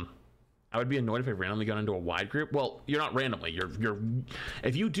 I would be annoyed if I randomly got into a wide group. Well, you're not randomly. You're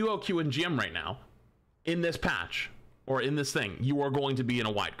if you duo queue in GM right now, in this patch or in this thing, you are going to be in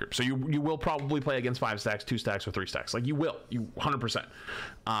a wide group. So you will probably play against 5 stacks, 2 stacks, or 3 stacks. Like, you 100%.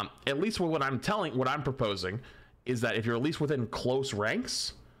 At least what I'm proposing is that if you're at least within close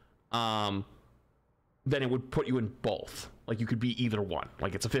ranks, then it would put you in both. Like, you could be either one.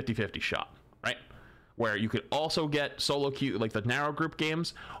 Like, it's a 50-50 shot, right? Where you could also get solo queue, like the narrow group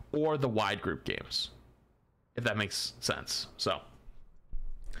games or the wide group games, if that makes sense. So,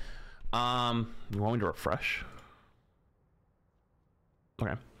 you want me to refresh?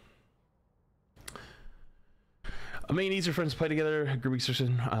 Okay. Making it easier for friends to play together. Group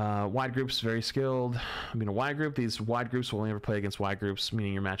exertion. Wide groups, very skilled. I mean, a wide group. These wide groups will only ever play against wide groups,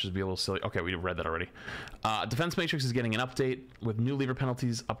 meaning your matches will be a little silly. Okay, we read that already. Defense Matrix is getting an update with new lever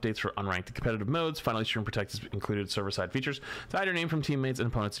penalties, updates for unranked and competitive modes. Finally, Stream Protect has included server-side features to hide your name from teammates and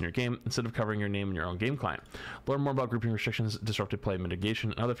opponents in your game instead of covering your name in your own game client. Learn more about grouping restrictions, disruptive play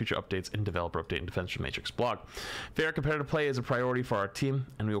mitigation, and other feature updates in Developer Update and Defense Matrix blog. Fair competitive play is a priority for our team,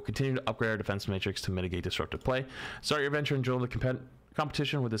 and we will continue to upgrade our Defense Matrix to mitigate disruptive play. Start your venture and join the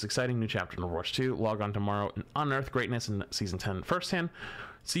competition with this exciting new chapter in Overwatch 2. Log on tomorrow and unearth greatness in Season 10 firsthand.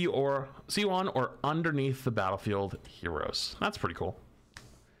 See you on or underneath the battlefield heroes. That's pretty cool.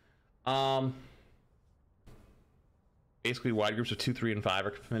 Basically, wide groups of 2, 3, and 5 are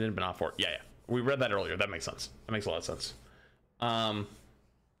committed, but not 4. Yeah. We read that earlier. That makes sense. That makes a lot of sense.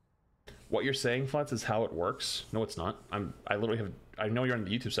 What you're saying, Flats, is how it works. No, it's not. I literally have. I know you're on the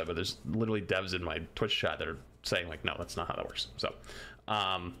YouTube side, but there's literally devs in my Twitch chat that are saying, like, no, that's not how that works. So,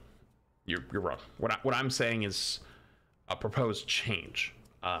 you're wrong. What I'm saying is a proposed change.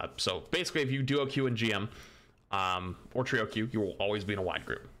 So basically, if you duo queue in GM or trio queue, you will always be in a wide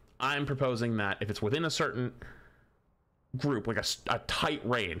group. I'm proposing that if it's within a certain group, like a tight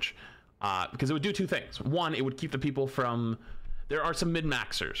range, because it would do 2 things. One, it would keep the people from. There are some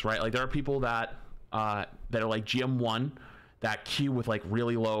min-maxers, right? Like, there are people that are like GM1 that queue with like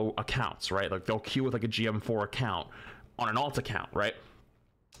really low accounts, right? Like, they'll queue with like a GM4 account on an alt account, right?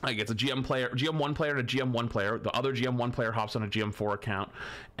 Like, it's a GM1 player and a GM1 player. The other GM1 player hops on a GM4 account,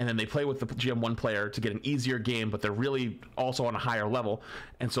 and then they play with the GM1 player to get an easier game, but they're really also on a higher level.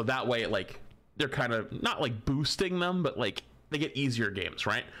 And so that way, like, they're kind of not like boosting them, but like they get easier games,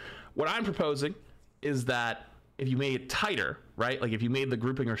 right? What I'm proposing is that if you made it tighter, right? Like, if you made the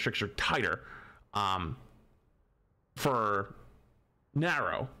grouping restriction tighter, for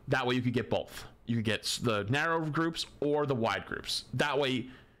narrow, that way you could get both. You could get the narrow groups or the wide groups. That way,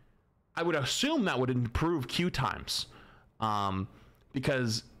 I would assume that would improve queue times,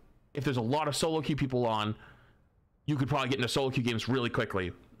 because if there's a lot of solo queue people on, you could probably get into solo queue games really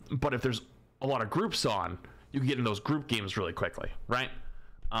quickly. But if there's a lot of groups on, you can get into those group games really quickly, right?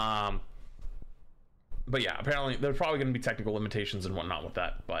 But yeah, apparently there's probably going to be technical limitations and whatnot with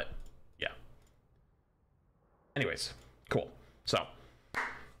that. But yeah. Anyways, cool. So,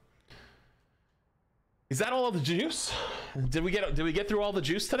 is that all of the juice? Did we get through all the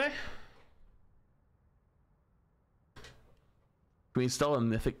juice today? Can we install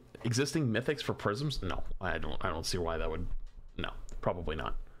a existing mythics for prisms? No, I don't see why that would. No, probably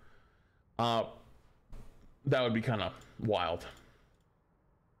not. That would be kind of wild.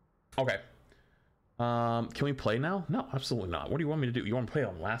 Okay. Can we play now? No, absolutely not. What do you want me to do? You want to play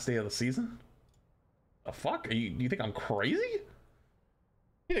on the last day of the season? The fuck? Do you think I'm crazy?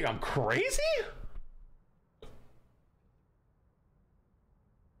 You think I'm crazy?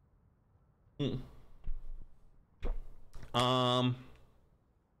 I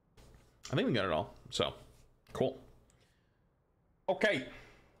think we got it all. So, cool. Okay.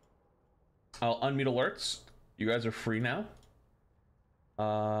 I'll unmute alerts. You guys are free now.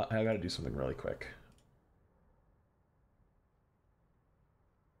 I gotta do something really quick.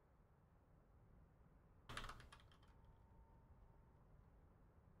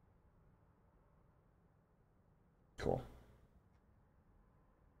 Cool.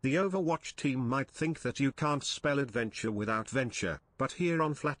 The Overwatch team might think that you can't spell adventure without venture, but here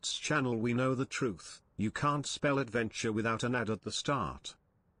on Flat's channel we know the truth. You can't spell adventure without an ad at the start.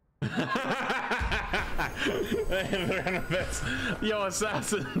 Yo,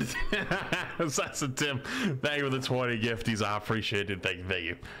 Assassin. Assassin Tim, thank you for the 20 gifties. I appreciate it. Thank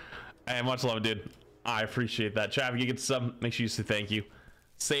you. Hey, much love, dude. I appreciate that. Chat, if you get some, make sure you say thank you.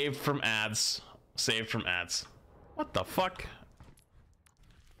 Saved from ads. Saved from ads. What the fuck?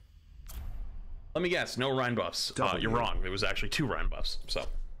 Let me guess, no Rhine buffs. You're wrong. There was actually 2 Rhine buffs. So,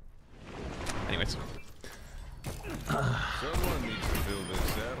 anyways. Someone needs to fill this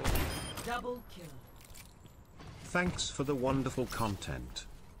saddle. Double kill. Thanks for the wonderful content.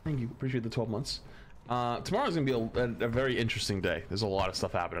 Thank you. Appreciate the 12 months. Tomorrow's gonna be a very interesting day. There's a lot of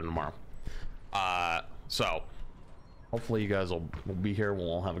stuff happening tomorrow. So hopefully you guys will be here. We'll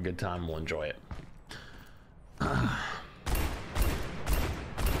all have a good time. We'll enjoy it.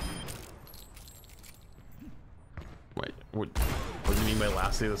 Wait, what do you mean by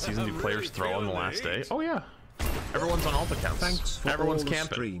last day of the season? Do players throw on the last day? Oh yeah. Everyone's on alt accounts. Thanks for everyone's all the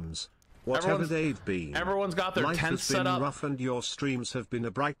camping. Streams. Whatever they've been. Everyone's got their Life tents has been set up. rough and your streams have been a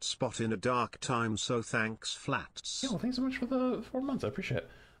bright spot in a dark time, so thanks, Flats. Yeah, well, thanks so much for the 4 months. I appreciate it.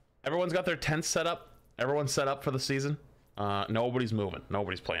 Everyone's got their tents set up. Everyone's set up for the season. Nobody's moving.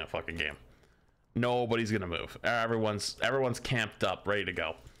 Nobody's playing a fucking game. Nobody's gonna move. Everyone's camped up, ready to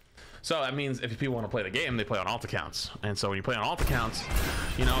go. So that means if people want to play the game, they play on alt accounts. And so when you play on alt accounts,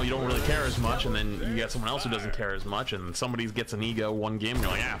 you know, you don't really care as much, and then you get someone else who doesn't care as much, and somebody gets an ego one game, and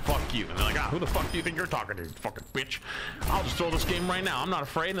you're like, ah, fuck you. And they're like, ah, who the fuck do you think you're talking to, you fucking bitch? I'll just throw this game right now. I'm not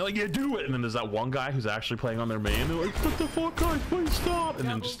afraid. And they're like, yeah, do it. And then there's that one guy who's actually playing on their main, and they're like, what the fuck, guys, please stop. And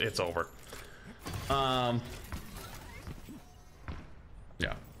then just, it's over. Yeah.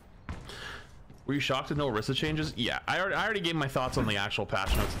 Were you shocked to no Orisa changes? Yeah, I already gave my thoughts on the actual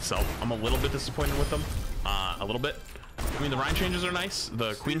patch notes itself. I'm a little bit disappointed with them. A little bit. I mean, the Rhine changes are nice.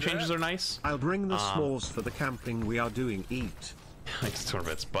 The Queen changes are nice. I'll bring the s'mores for the camping we are doing. Eat. Thanks, 200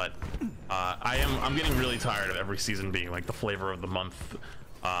 bits. But I'm getting really tired of every season being like the flavor of the month.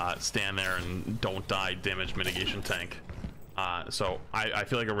 Stand there and don't die damage mitigation tank. So I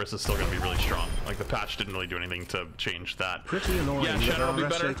feel like Orisa's still going to be really strong. Like, the patch didn't really do anything to change that. Pretty annoying. Yeah, Shadow will be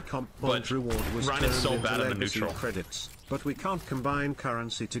better, but reward was Rhine is so bad in the legacy neutral. Credits, but we can't combine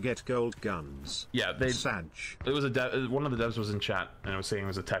currency to get gold guns. Yeah, Sag. It was one of the devs was in chat and I was saying it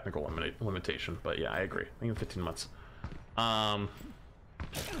was a technical limitation, but yeah, I agree. I think 15 months. I'm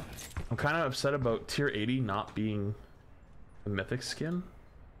kind of upset about tier 80 not being a mythic skin.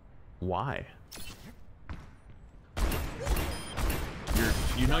 Why?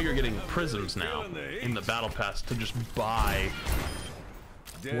 You know you're getting prisms now in the battle pass to just buy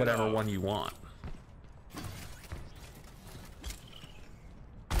whatever one you want.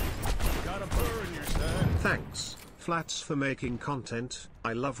 Thanks, Flats, for making content.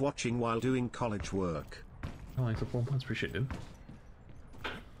 I love watching while doing college work. Oh, thanks for 4 months. Appreciate it.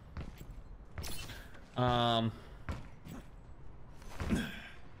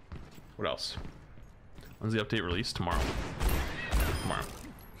 What else? When's the update release? Tomorrow.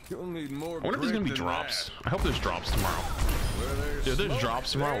 You'll need more. I wonder if there's gonna be drops. I hope there's drops tomorrow. Dude, if there's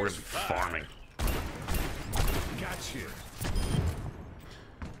drops tomorrow, we're gonna be farming.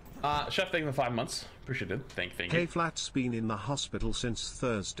 Gotcha. Chef, thank you for 5 months. Appreciate it. Thank you. K-Flat's been in the hospital since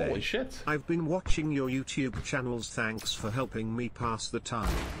Thursday. Holy shit. I've been watching your YouTube channels. Thanks for helping me pass the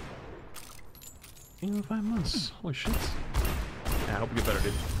time. 5 months. Holy shit. Yeah, I hope you get better,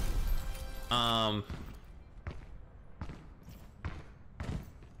 dude.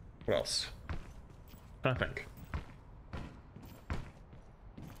 What else? I think.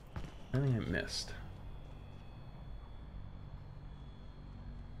 Anything I missed?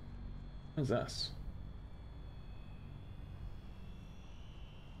 What is this?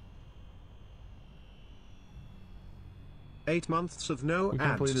 Eight months of no We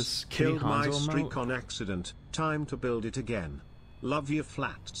can't play ads. this Kitty Killed my Hanzo streak mode? on accident. Time to build it again. Love you,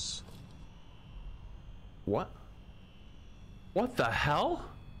 Flats. What? What the hell?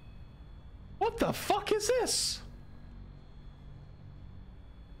 What the fuck is this?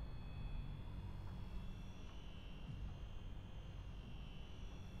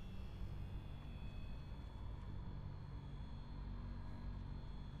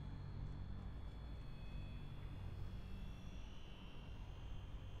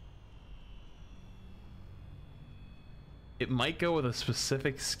 It might go with a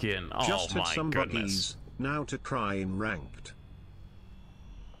specific skin. Oh Just my hit some goodness. buggies, now to cry in ranked.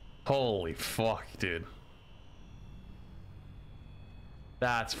 Holy fuck, dude.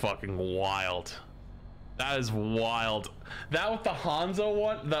 That's fucking wild. That is wild. That with the Hanzo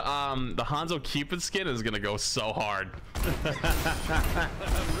one, the Hanzo Cupid skin is gonna go so hard. I'm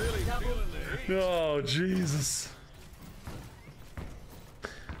really feeling the heat. Oh Jesus.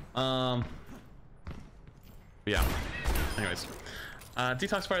 Yeah. Anyways,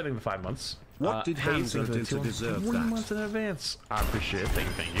 detoxify thing for 5 months. What did Hanzo do to deserve 20 that? months in advance. I appreciate it.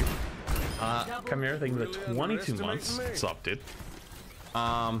 Thank you. Come here. Thank you for the 22 months. What's up, dude?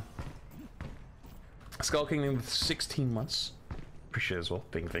 Skull Kingdom with 16 months. Appreciate it as well.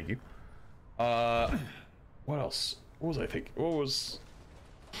 Thank you. What else? What was I thinking? What was?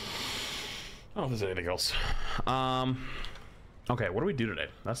 I don't know if there's anything else. Okay, what do we do today?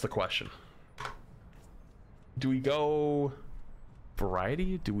 That's the question. Do we go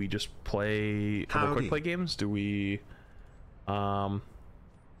variety? Do we just play couple quick play games? Do we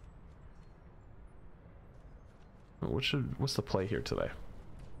what's the play here today?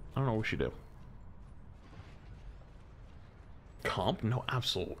 I don't know what we should do. Comp? No,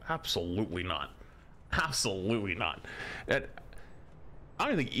 absolutely not. Absolutely not. I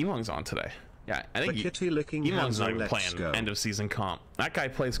don't even think Emong's on today. Yeah, I think Emong's not even playing end of season comp. That guy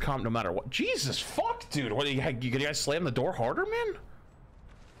plays comp no matter what. Jesus fuck, dude. What, you guys slam the door harder, man?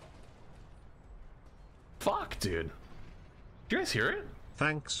 Fuck, dude. Did you guys hear it?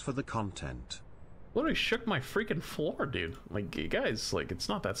 Thanks for the content. Literally shook my freaking floor, dude. Like, you guys, like, it's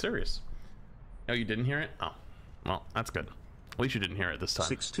not that serious. Oh, you didn't hear it? Oh, well, that's good. At least you didn't hear it this time.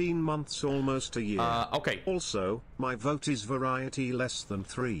 16 months, almost a year. Okay. Also, my vote is variety less than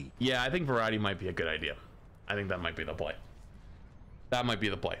 3. Yeah, I think variety might be a good idea. I think that might be the play. That might be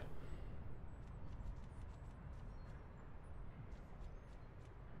the play.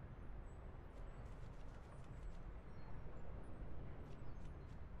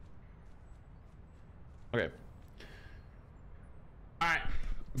 Okay. Alright.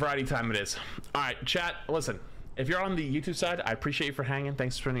 Variety time it is. Alright, chat, listen. If you're on the YouTube side, I appreciate you for hanging.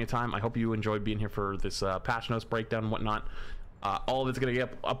 Thanks for spending your time. I hope you enjoyed being here for this patch notes breakdown and whatnot. All of it's going to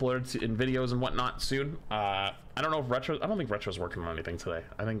get uploaded in videos and whatnot soon. I don't know if Retro... I don't think Retro's working on anything today.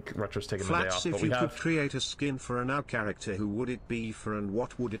 I think Retro's taking the day off. If you could create a skin for a now character, who would it be for and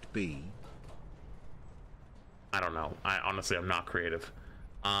what would it be? I don't know. Honestly, I'm not creative.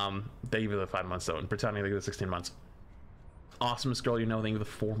 Thank you for the 5 months, though. And pretending thank you for the 16 months. Awesomest girl you know, thank you for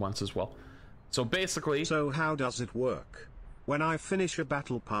the 4 months as well. So basically... So how does it work? When I finish a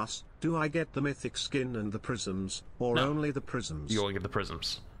battle pass, do I get the mythic skin and the prisms, or only the prisms? You only get the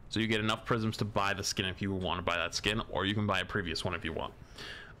prisms. So you get enough prisms to buy the skin if you want to buy that skin, or you can buy a previous one if you want.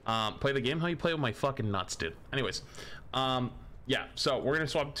 Play the game how you play with my fucking nuts, dude. Anyways, yeah, so we're going to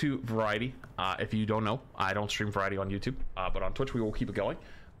swap to variety. If you don't know, I don't stream variety on YouTube, but on Twitch we will keep it going.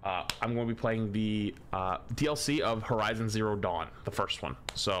 I'm going to be playing the DLC of Horizon Zero Dawn, the first one.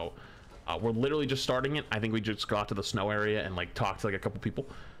 So... we're literally just starting it. I think we just got to the snow area and like talked to like a couple people.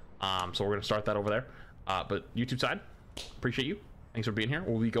 So we're gonna start that over there. But YouTube side, appreciate you. Thanks for being here.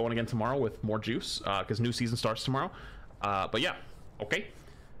 We'll be going again tomorrow with more juice because new season starts tomorrow. But yeah, okay.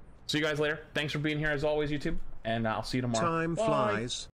 See you guys later. Thanks for being here as always, YouTube, and I'll see you tomorrow. Time flies.